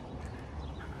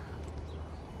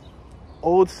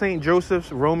 Old St.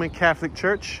 Joseph's Roman Catholic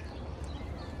Church.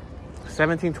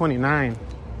 1729.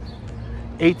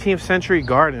 18th century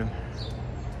garden.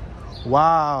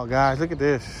 Wow, guys, look at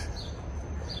this.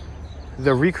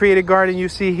 The recreated garden you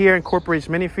see here incorporates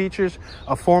many features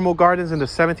of formal gardens in the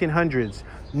 1700s.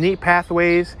 Neat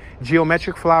pathways,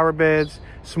 geometric flower beds,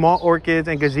 small orchids,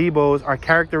 and gazebos are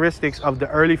characteristics of the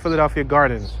early Philadelphia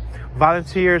gardens.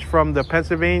 Volunteers from the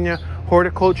Pennsylvania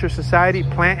Horticulture Society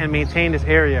plant and maintain this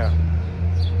area.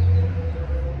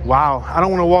 Wow, I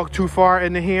don't want to walk too far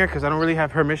into here because I don't really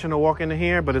have permission to walk into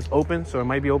here, but it's open, so it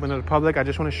might be open to the public. I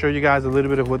just want to show you guys a little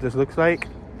bit of what this looks like,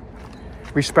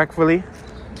 respectfully.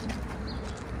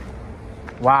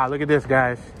 Wow, look at this,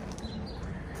 guys.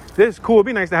 This is cool. It'd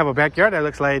be nice to have a backyard that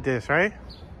looks like this, right?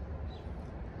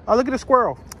 Oh, look at the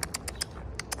squirrel.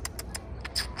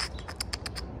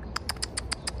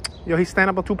 Yo, he's standing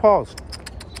up on two paws.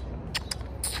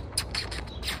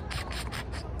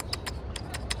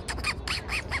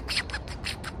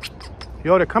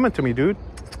 Yo, they're coming to me, dude.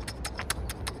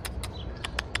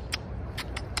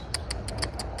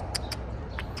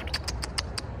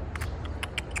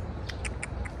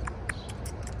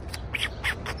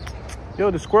 Yo,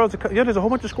 the squirrels are, yo, there's a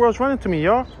whole bunch of squirrels running to me,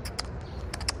 y'all.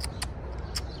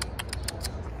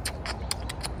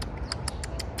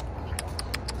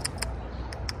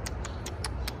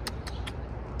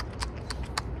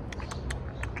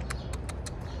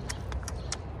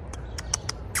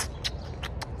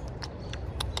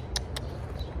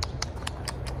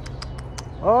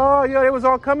 Oh, yo, they was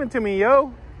all coming to me,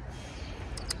 yo.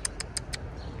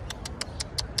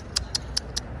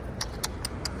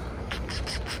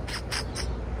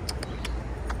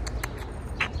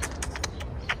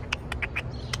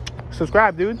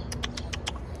 Subscribe, dude.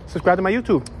 Subscribe to my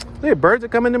YouTube. Look at birds are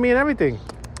coming to me and everything.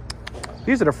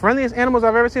 These are the friendliest animals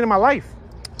I've ever seen in my life.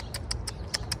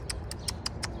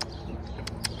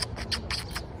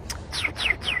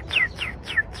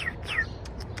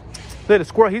 Look at the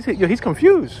squirrel. He's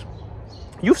confused.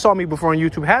 You saw me before on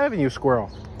YouTube, haven't you, squirrel?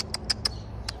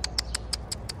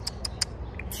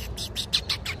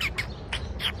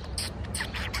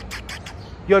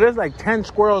 Yo, there's like 10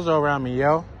 squirrels around me,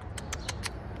 yo.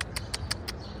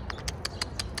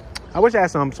 I wish I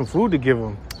had some food to give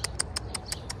them.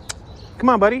 Come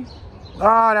on, buddy.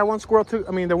 Ah, that one squirrel took,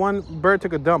 the one bird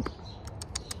took a dump.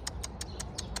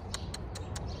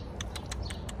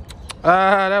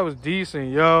 Ah, that was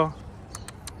decent, yo.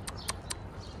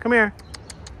 Come here.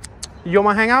 You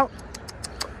want to hang out?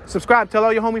 Subscribe. Tell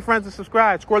all your homie friends to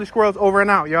subscribe. Squirrely Squirrels over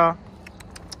and out, y'all.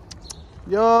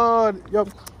 Yo.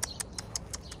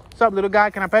 What's up, little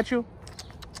guy? Can I pet you?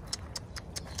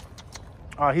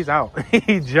 Oh, he's out.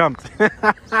 He jumped. Yo,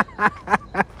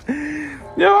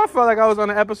 I felt like I was on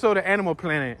an episode of Animal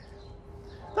Planet.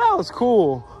 That was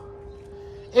cool.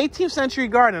 18th century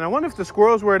garden. I wonder if the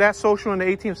squirrels were that social in the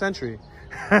 18th century.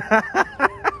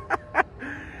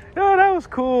 Yo, that was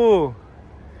cool.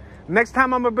 Next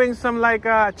time I'm gonna bring some like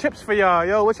chips for y'all.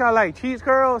 Yo, what y'all like? Cheese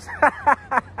curls?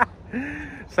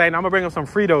 Saying I'm gonna bring them some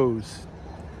Fritos.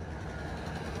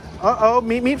 Uh-oh,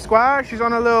 meep squad. She's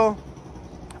on a little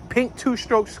pink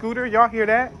two-stroke scooter. Y'all hear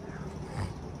that?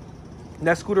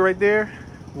 That scooter right there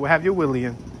will have your Willie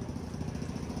in.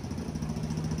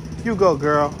 You go,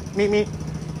 girl. Meep.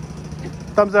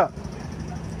 Thumbs up.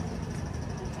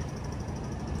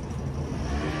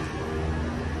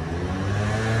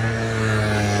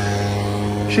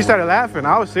 She started laughing.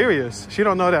 I was serious. She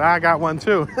don't know that I got one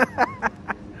too.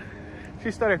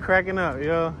 She started cracking up,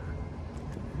 yo.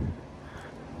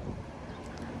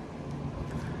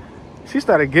 She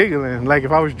started giggling like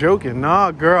if I was joking.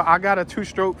 Nah, girl, I got a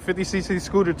two-stroke 50cc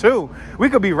scooter too. We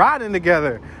could be riding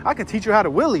together. I could teach you how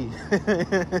to wheelie.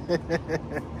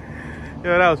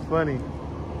 Yo, that was funny.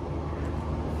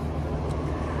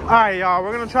 All right, y'all,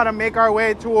 we're gonna try to make our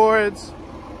way towards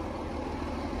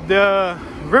the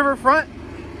riverfront.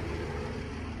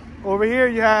 Over here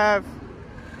you have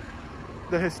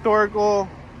the historical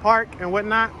park and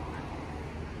whatnot.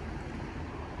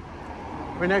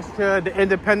 We're next to the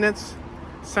Independence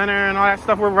Center and all that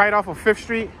stuff. We're right off of 5th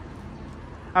Street.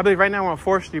 I believe right now we're on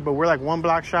 4th Street, but we're like one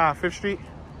block shy of 5th Street.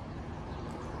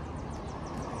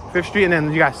 5th Street, and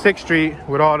then you got 6th Street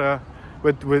with all the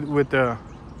with the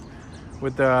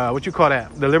what you call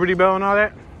that? The Liberty Bell and all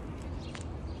that.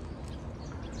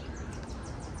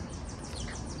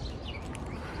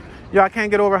 Yo, I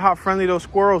can't get over how friendly those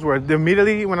squirrels were.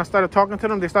 Immediately when I started talking to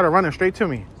them, they started running straight to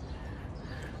me.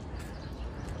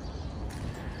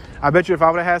 I bet you if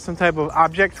I would have had some type of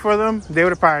object for them, they would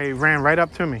have probably ran right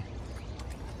up to me.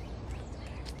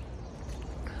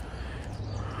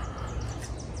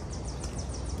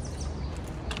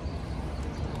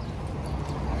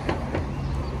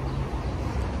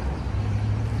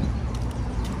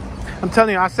 I'm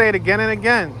telling you, I say it again and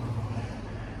again.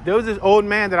 There was this old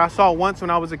man that I saw once when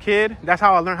I was a kid. That's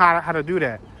how I learned how to do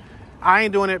that. I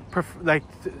ain't doing it perfectly,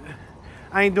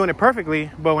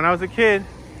 but when I was a kid,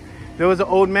 there was an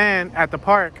old man at the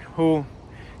park who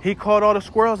he caught all the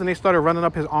squirrels and they started running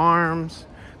up his arms.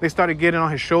 They started getting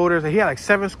on his shoulders, and he had like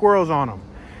 7 squirrels on him.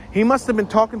 He must have been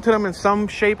talking to them in some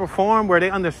shape or form where they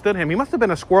understood him. He must have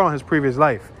been a squirrel in his previous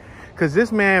life, because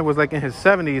this man was like in his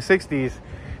 70s, 60s,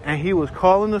 and he was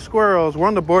calling the squirrels. We're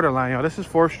on the borderline, y'all. This is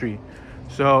 4th Street.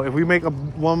 So if we make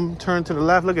one turn to the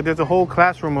left, look at, there's a whole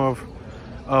classroom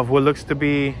of what looks to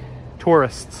be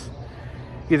tourists.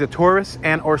 Either tourists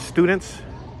and or students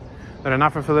that are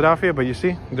not from Philadelphia, but you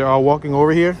see, they're all walking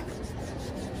over here.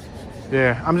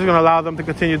 Yeah, I'm just gonna allow them to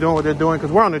continue doing what they're doing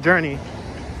because we're on a journey.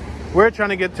 We're trying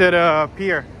to get to the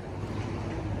pier.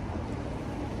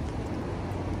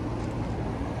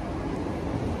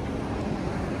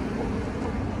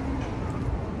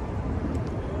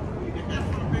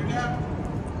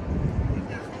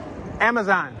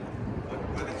 Amazon.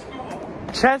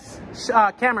 Chest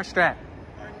camera strap.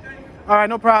 All right,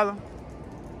 no problem.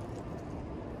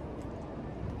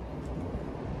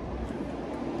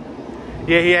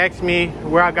 Yeah, he asked me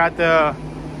where I got the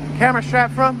camera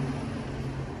strap from.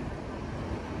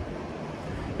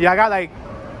 Yeah, I got like,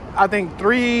 I think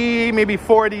 3, maybe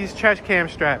 4 of these chest cam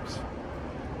straps.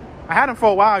 I had them for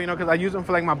a while, you know, because I use them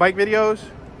for like my bike videos.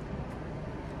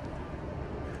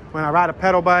 When I ride a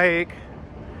pedal bike,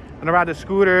 when I ride the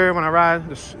scooter, when I ride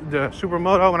the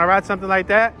supermoto, when I ride something like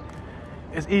that,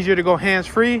 it's easier to go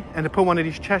hands-free and to put one of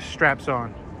these chest straps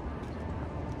on.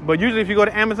 But usually if you go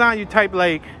to Amazon, you type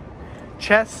like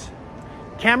chest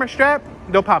camera strap,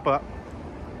 they'll pop up.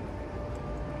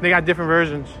 They got different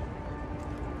versions.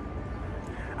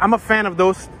 I'm a fan of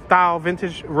those style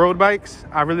vintage road bikes.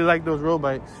 I really like those road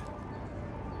bikes.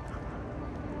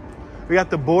 We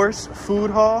got the Bourse Food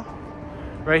Hall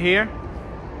right here.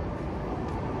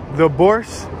 The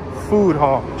Bourse Food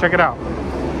Hall. Check it out.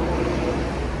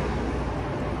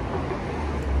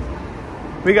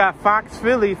 We got Fox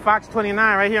Philly, Fox 29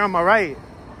 right here on my right.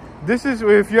 This is,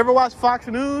 if you ever watch Fox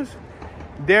News,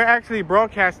 they're actually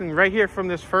broadcasting right here from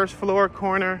this first floor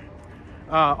corner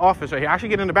office right here. I should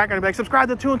get in the background and be like, subscribe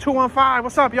to 215.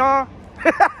 What's up, y'all?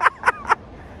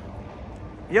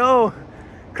 Yo,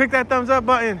 click that thumbs up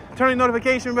button. Turn the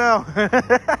notification bell.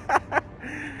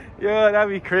 Yo, that'd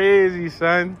be crazy,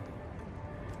 son.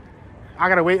 I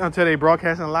gotta wait until they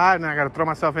broadcasting live, and I gotta throw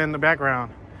myself in the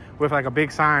background with like a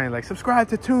big sign, like subscribe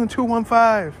to Tune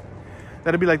 215.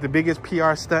 That'd be like the biggest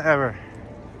PR stunt ever.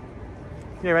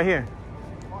 Yeah, right here.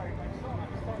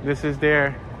 This is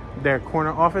their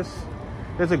corner office.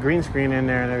 There's a green screen in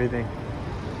there and everything.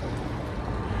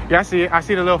 Yeah, I see it. I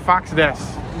see the little Fox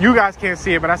desk. You guys can't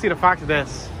see it, but I see the Fox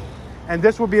desk. And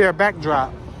this will be their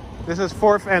backdrop. This is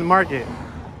 4th and Market.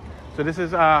 So this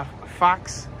is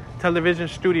Fox Television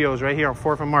Studios right here on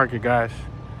 4th and Market, guys.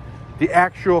 The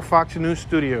actual Fox News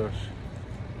Studios.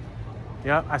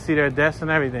 Yep, I see their desks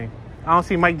and everything. I don't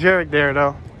see Mike Jarrett there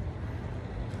though.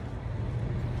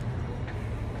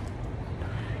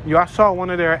 Yo, I saw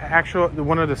one of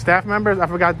the staff members. I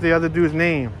forgot the other dude's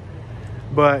name,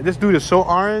 but this dude is so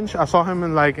orange. I saw him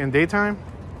in daytime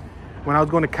when I was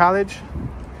going to college.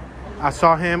 I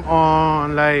saw him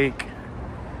on like,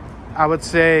 I would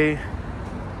say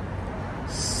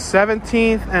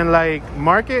 17th and like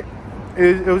Market.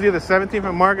 It was either 17th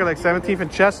and Market, like 17th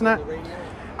and Chestnut.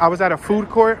 I was at a food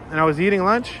court and I was eating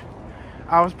lunch.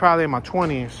 I was probably in my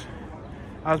 20s.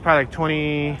 I was probably like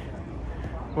 20.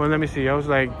 Well, let me see. I was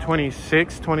like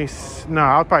 26, 20. No,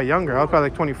 I was probably younger. I was probably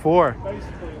like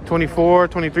 24,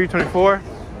 23, 24.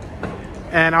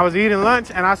 And I was eating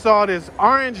lunch and I saw this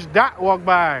orange dot walk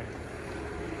by.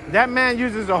 That man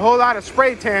uses a whole lot of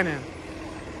spray tanning.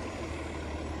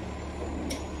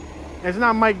 It's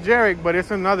not Mike Jarrett, but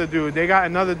it's another dude. They got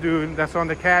another dude that's on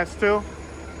the cast too.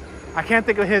 I can't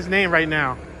think of his name right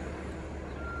now.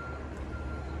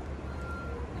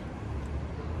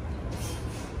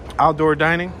 Outdoor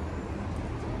dining.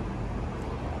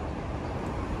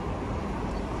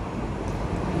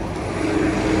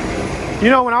 You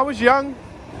know, when I was young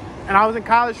and I was in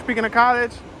college, speaking of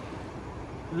college,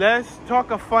 let's talk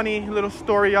a funny little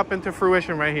story up into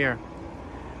fruition right here.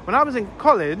 When I was in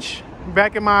college,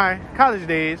 back in my college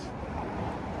days,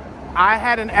 I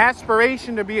had an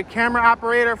aspiration to be a camera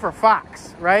operator for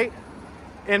Fox, right?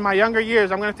 In my younger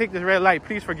years, I'm going to take this red light.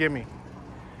 Please forgive me.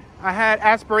 I had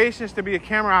aspirations to be a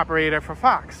camera operator for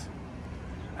Fox.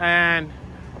 And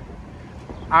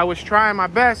I was trying my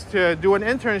best to do an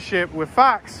internship with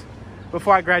Fox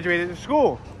before I graduated to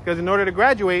school. Because in order to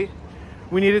graduate,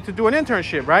 we needed to do an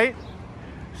internship, right?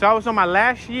 So I was on my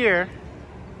last year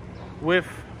with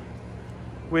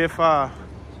the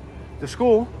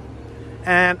school.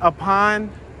 And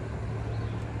upon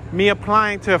me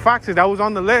applying to Fox's. That was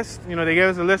on the list. You know, they gave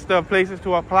us a list of places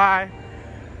to apply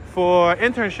for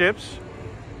internships.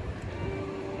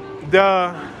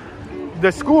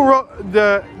 The school wrote,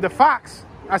 the Fox,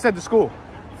 I said the school,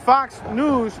 Fox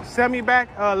News sent me back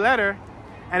a letter,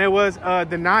 and it was a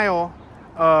denial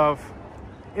of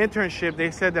internship.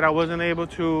 They said that I wasn't able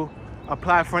to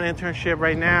apply for an internship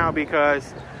right now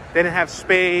because they didn't have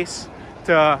space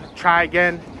to try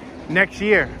again next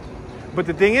year. But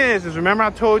the thing is remember I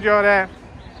told y'all that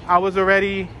I was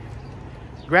already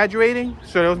graduating?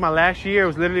 So that was my last year. It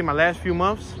was literally my last few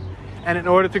months. And in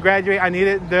order to graduate, I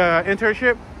needed the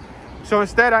internship. So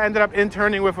instead, I ended up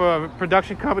interning with a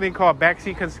production company called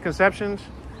Backseat Conceptions.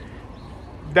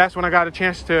 That's when I got a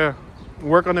chance to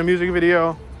work on the music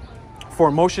video for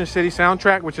Motion City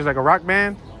Soundtrack, which is like a rock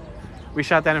band. We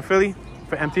shot that in Philly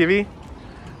for MTV.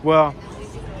 Well,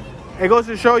 it goes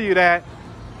to show you that,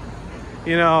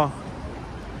 you know,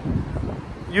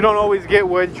 you don't always get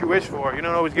what you wish for. You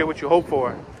don't always get what you hope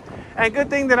for. And good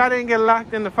thing that I didn't get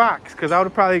locked in the Fox, because I would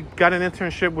have probably got an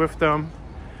internship with them.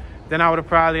 Then I would have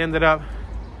probably ended up,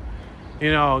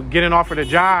 you know, getting offered a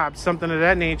job, something of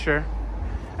that nature.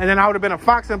 And then I would have been a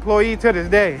Fox employee to this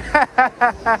day.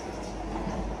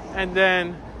 And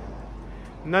then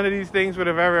none of these things would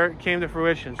have ever came to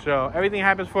fruition. So everything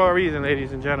happens for a reason,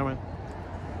 ladies and gentlemen.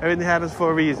 Everything happens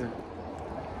for a reason.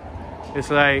 It's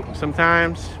like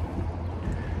sometimes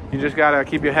you just gotta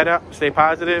keep your head up, stay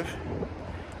positive,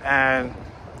 and,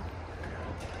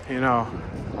 you know,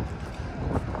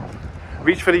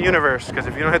 reach for the universe. Because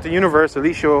if you don't hit the universe, at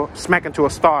least you'll smack into a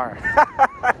star.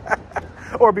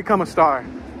 Or become a star.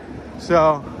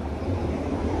 So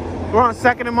we're on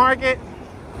 2nd and Market.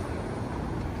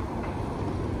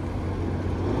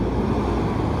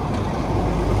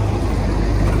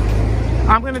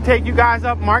 I'm gonna take you guys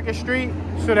up Market Street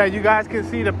so that you guys can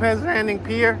see the Penn's Landing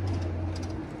Pier.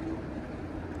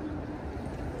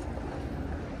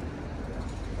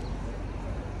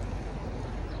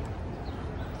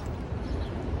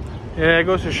 Yeah, it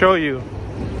goes to show you.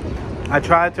 I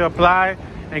tried to apply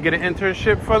and get an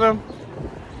internship for them,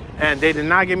 and they did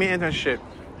not give me an internship.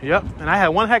 Yep, and I had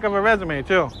one heck of a resume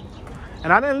too.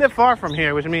 And I didn't live far from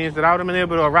here, which means that I would have been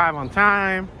able to arrive on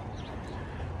time.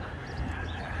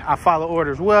 I follow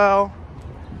orders well.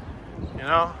 You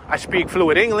know, I speak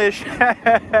fluid English.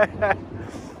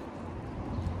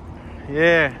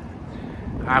 Yeah.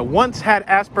 I once had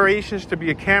aspirations to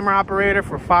be a camera operator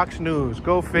for Fox News.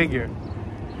 Go figure.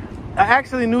 I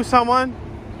actually knew someone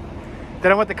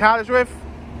that I went to college with,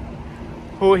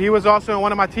 who he was also in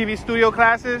one of my TV studio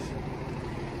classes.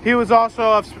 He was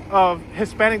also of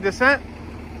Hispanic descent,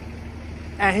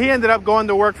 and he ended up going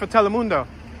to work for Telemundo.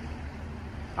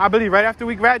 I believe right after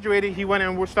we graduated, he went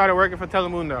and started working for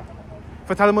Telemundo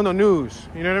News.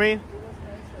 You know what I mean?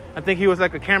 I think he was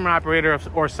like a camera operator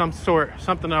or some sort,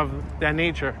 something of that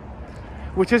nature,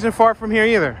 which isn't far from here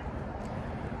either.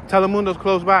 Telemundo's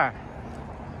close by.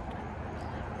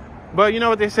 But you know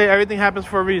what they say, everything happens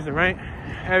for a reason, right?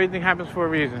 Everything happens for a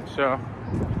reason. So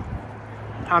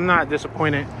I'm not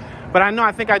disappointed. But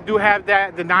I think I do have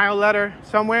that denial letter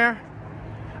somewhere.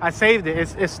 I saved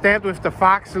it. It's stamped with the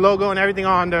Fox logo and everything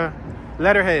on the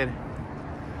letterhead.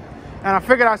 And I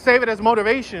figured I'd save it as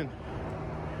motivation.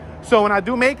 So when I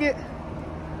do make it,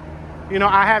 you know,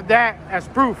 I have that as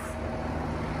proof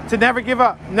to never give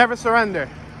up, never surrender.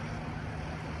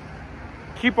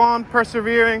 Keep on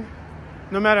persevering.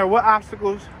 No matter what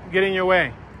obstacles get in your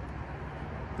way.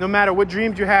 No matter what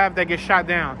dreams you have that get shot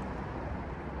down.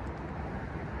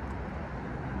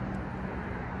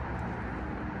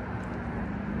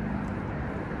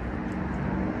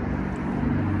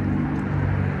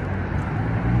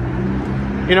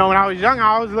 You know, when I was young,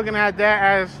 I was looking at that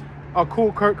as a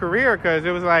cool career, because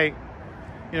it was like,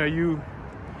 you know, you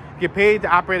get paid to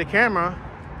operate a camera.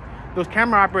 Those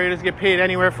camera operators get paid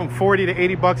anywhere from 40 to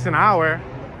 80 bucks an hour.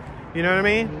 You know what I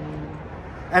mean?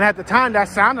 And at the time, that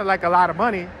sounded like a lot of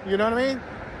money. You know what I mean?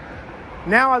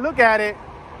 Now I look at it,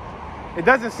 it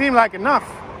doesn't seem like enough.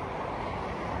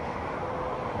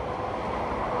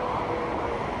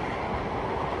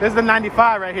 This is the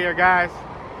 95 right here, guys.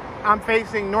 I'm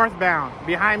facing northbound.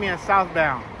 Behind me is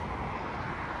southbound.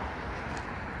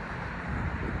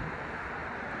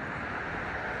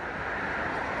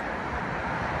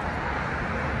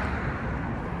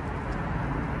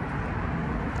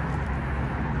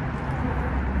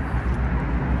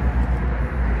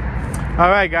 All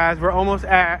right, guys, we're almost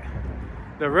at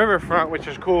the riverfront, which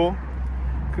is cool,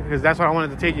 because that's what I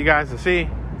wanted to take you guys to see.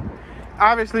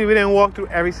 Obviously, we didn't walk through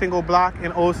every single block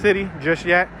in Old City just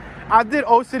yet. I did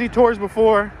Old City tours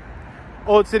before,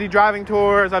 Old City driving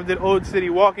tours. I did Old City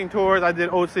walking tours. I did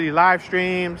Old City live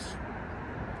streams.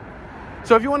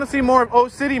 So if you want to see more of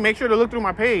Old City, make sure to look through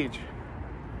my page.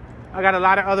 I got a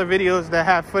lot of other videos that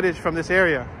have footage from this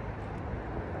area.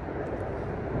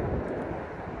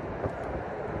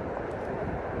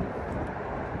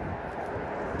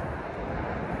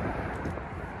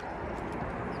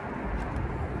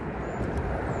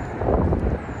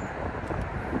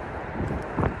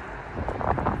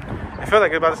 I feel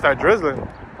like it's about to start drizzling.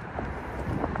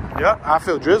 Yep, I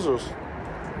feel drizzles.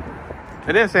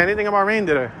 It didn't say anything about rain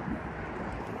today.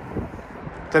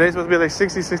 Today's supposed to be like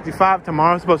 60, 65.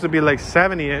 Tomorrow's supposed to be like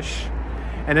 70-ish.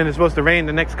 And then it's supposed to rain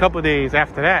the next couple of days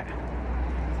after that.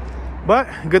 But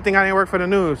good thing I didn't work for the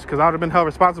news, because I would have been held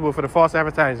responsible for the false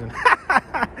advertising.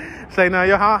 Say, no,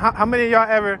 yo, how many of y'all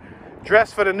ever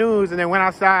dressed for the news and then went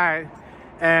outside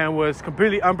and was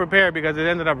completely unprepared because it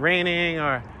ended up raining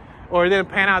or it didn't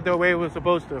pan out the way it was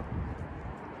supposed to?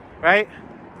 Right?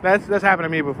 That's happened to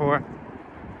me before.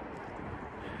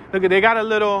 Look, they got a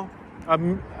little,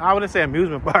 I wouldn't say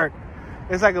amusement park.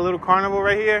 It's like a little carnival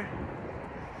right here.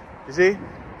 You see?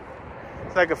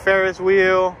 It's like a Ferris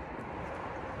wheel,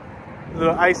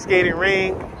 little ice skating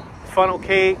rink, funnel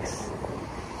cakes.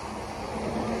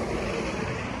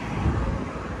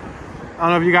 I don't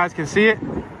know if you guys can see it.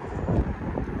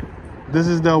 This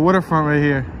is the waterfront right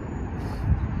here.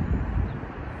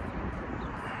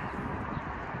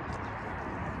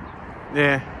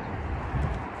 Yeah.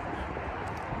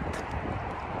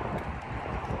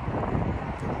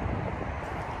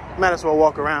 Might as well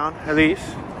walk around at least,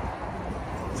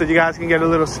 so you guys can get a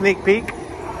little sneak peek.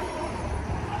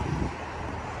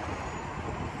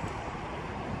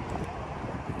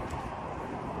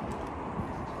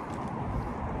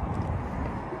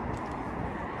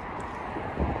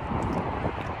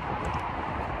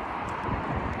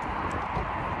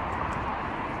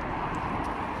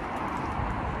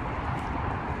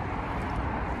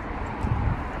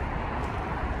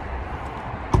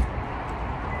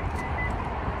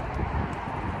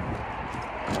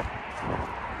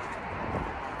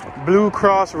 Blue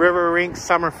Cross River Rink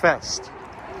Summer Fest.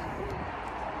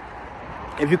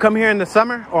 If you come here in the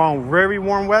summer or on very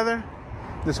warm weather,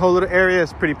 this whole little area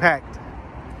is pretty packed.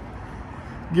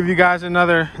 Give you guys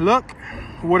another look.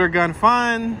 Water gun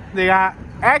fun. They got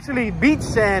actually beach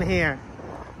sand here.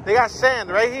 They got sand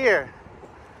right here.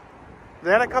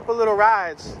 They had a couple little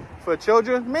rides for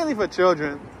children, mainly for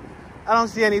children. I don't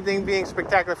see anything being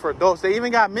spectacular for adults. They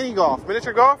even got mini golf,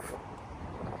 miniature golf.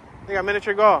 They got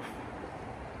miniature golf.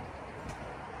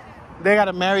 They got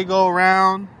a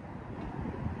merry-go-round.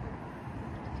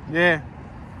 Yeah.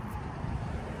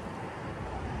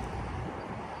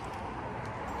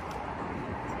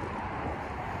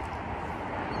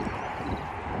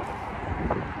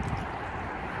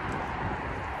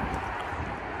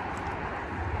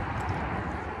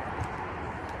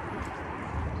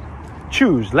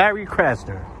 Choose Larry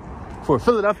Krasner for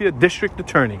Philadelphia District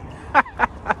Attorney.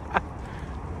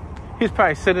 He's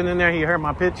probably sitting in there. He heard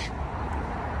my pitch.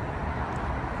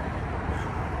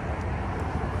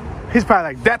 He's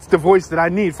probably like, that's the voice that I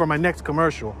need for my next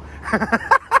commercial.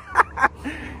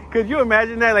 Could you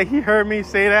imagine that? Like, he heard me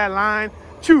say that line,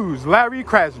 choose Larry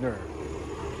Krasner.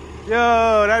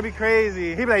 Yo, that'd be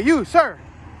crazy. He'd be like, you, sir,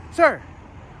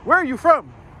 where are you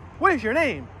from? What is your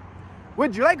name?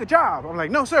 Would you like a job? I'm like,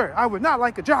 no, sir, I would not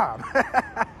like a job.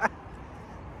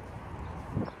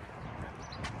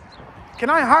 Can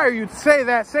I hire you to say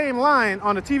that same line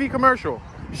on a TV commercial?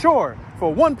 Sure,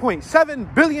 for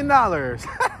 $1.7 billion.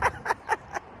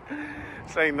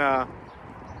 Say, nah.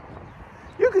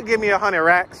 You could give me 100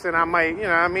 racks and I might, you know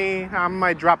what I mean? I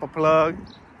might drop a plug.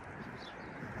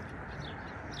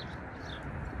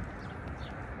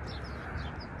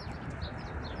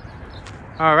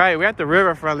 All right, we're at the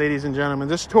riverfront, ladies and gentlemen.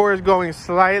 This tour is going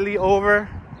slightly over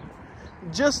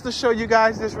just to show you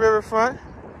guys this riverfront.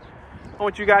 I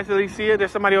want you guys to at least see it.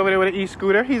 There's somebody over there with an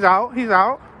e-scooter. He's out.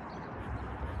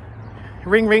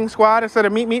 Ring, ring, squad instead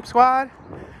of meep, meep, squad.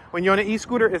 When you're on an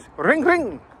e-scooter, it's ring,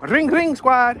 ring, ring, ring,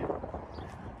 squad.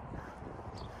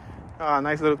 Oh,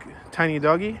 nice little tiny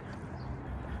doggy.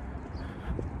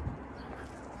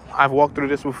 I've walked through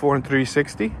this before in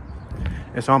 360.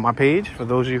 It's on my page for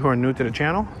those of you who are new to the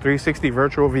channel. 360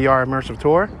 virtual VR immersive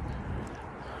tour.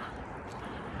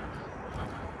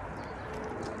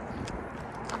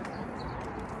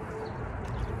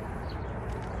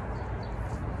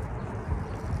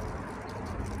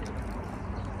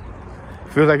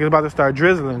 Feels like it's about to start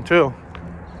drizzling too.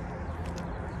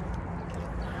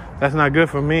 That's not good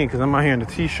for me because I'm out here in a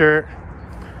t-shirt.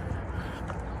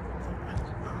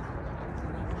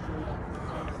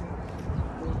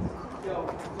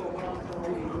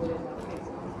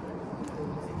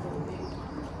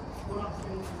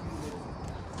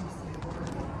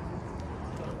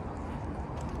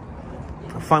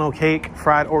 Funnel cake,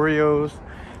 fried Oreos,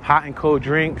 hot and cold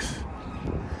drinks.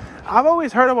 I've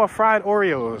always heard about fried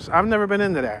Oreos. I've never been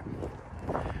into that.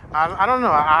 I don't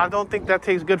know. I don't think that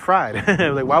tastes good fried.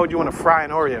 Like, why would you want to fry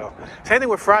an Oreo? Same thing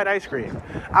with fried ice cream.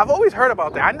 I've always heard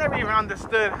about that. I never even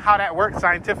understood how that works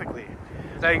scientifically.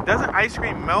 Like, doesn't ice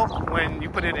cream melt when you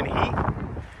put it in heat?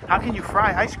 How can you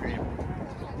fry ice cream?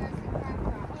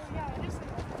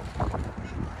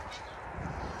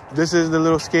 This is the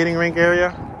little skating rink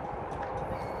area.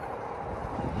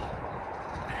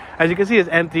 As you can see, it's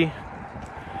empty.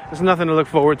 There's nothing to look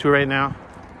forward to right now.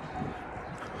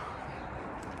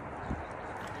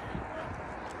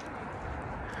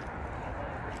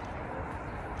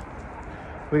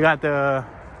 We got the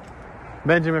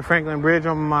Benjamin Franklin Bridge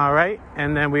on my right,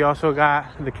 and then we also got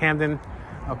the Camden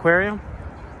Aquarium.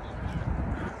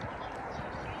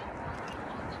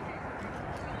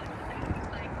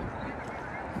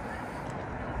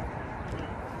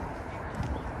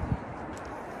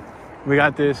 We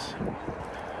got this,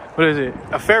 what is it?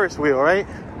 A Ferris wheel, right?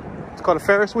 It's called a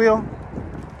Ferris wheel.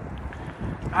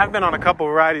 I've been on a couple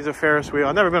varieties of Ferris wheel.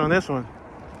 I've never been on this one,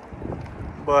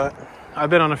 but I've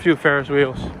been on a few Ferris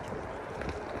wheels.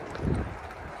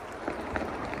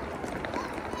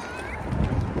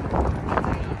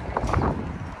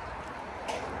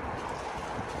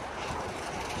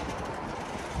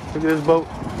 Look at this boat.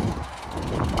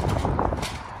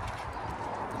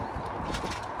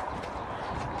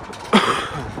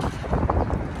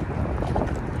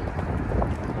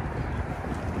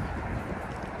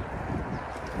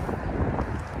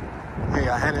 We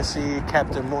got Hennessy,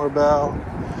 Captain Morbell.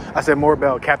 I said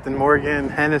Morbell, Captain Morgan,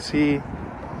 Hennessy.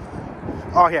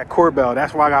 Oh yeah, Corbell.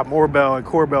 That's why I got Morbell and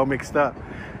Corbell mixed up.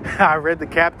 I read the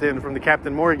Captain from the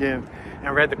Captain Morgan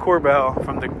and read the Corbell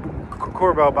from the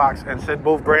Corbell box and said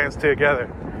both brands together.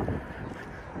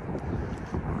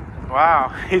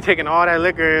 Wow, he's taking all that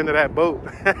liquor into that boat.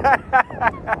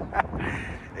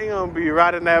 He gonna be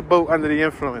riding that boat under the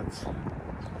influence.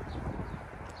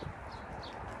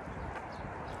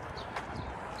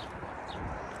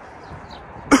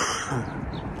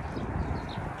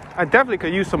 I definitely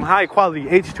could use some high quality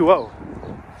H2O.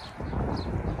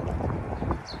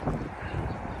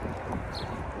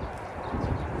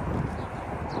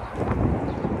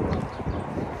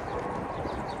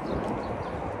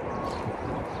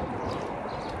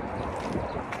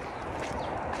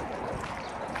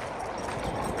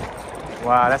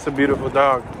 Wow, that's a beautiful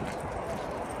dog.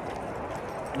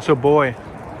 It's a boy.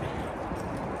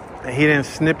 And he didn't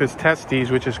snip his testes,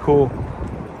 which is cool.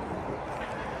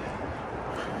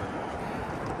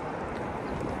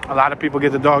 A lot of people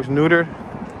get the dogs neutered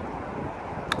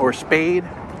or spayed.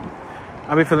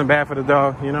 I'll be feeling bad for the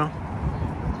dog, you know?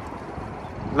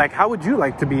 Like, how would you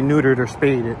like to be neutered or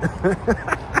spayed?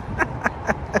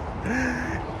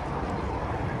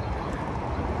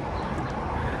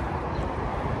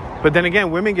 But then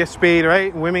again, women get spayed,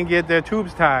 right? Women get their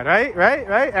tubes tied, right?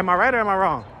 Right? Am I right or am I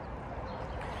wrong?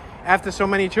 After so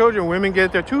many children, women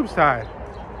get their tubes tied.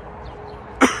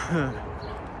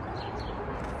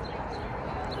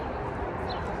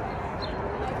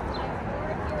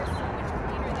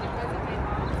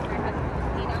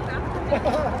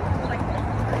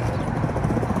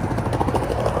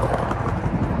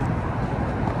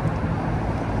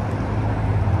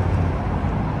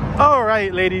 All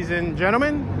right, ladies and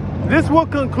gentlemen, this will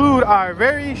conclude our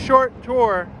very short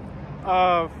tour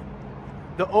of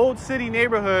the Old City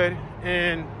neighborhood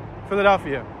in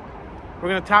Philadelphia. We're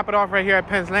gonna top it off right here at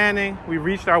Penn's Landing. We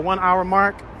reached our 1 hour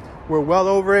mark. We're well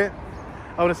over it.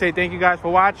 I want to say thank you guys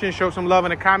for watching. Show some love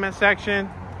in the comment section.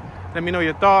 Let me know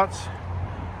your thoughts.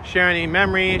 Share any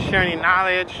memories, share any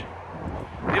knowledge.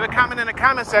 Leave a comment in the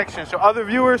comment section so other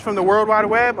viewers from the World Wide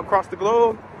Web across the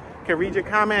globe can read your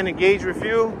comment and engage with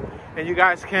you, and you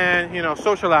guys can, you know,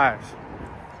 socialize.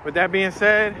 With that being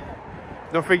said,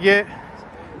 don't forget,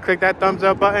 click that thumbs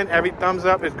up button. Every thumbs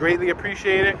up is greatly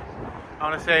appreciated. I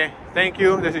want to say thank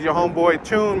you. This is your homeboy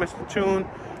Tune, Mr. Tune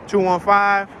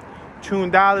 215, Tune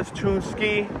Dollars, Tune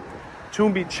Ski,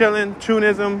 Tune Be Chillin',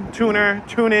 Tunism, Tuner,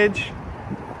 Tunage,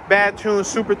 Bad Tune,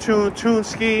 Super Tune, Tune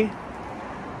Ski,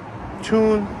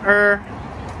 Tuner,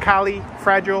 Kali,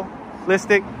 Fragile,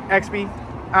 Listic, XB,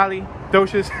 Ali,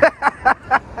 Docious.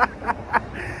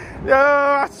 Yo,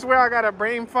 I swear I got a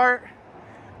brain fart.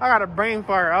 I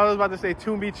was about to say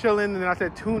Tune Be Chillin', and then I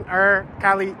said Tuner,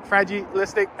 Kali,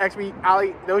 Fragilistic, XB,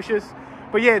 Ali, Docious.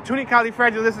 But yeah, Tuning, Kali,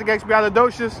 Fragilistic, XB, Ali,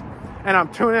 Docious, and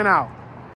I'm tuning out.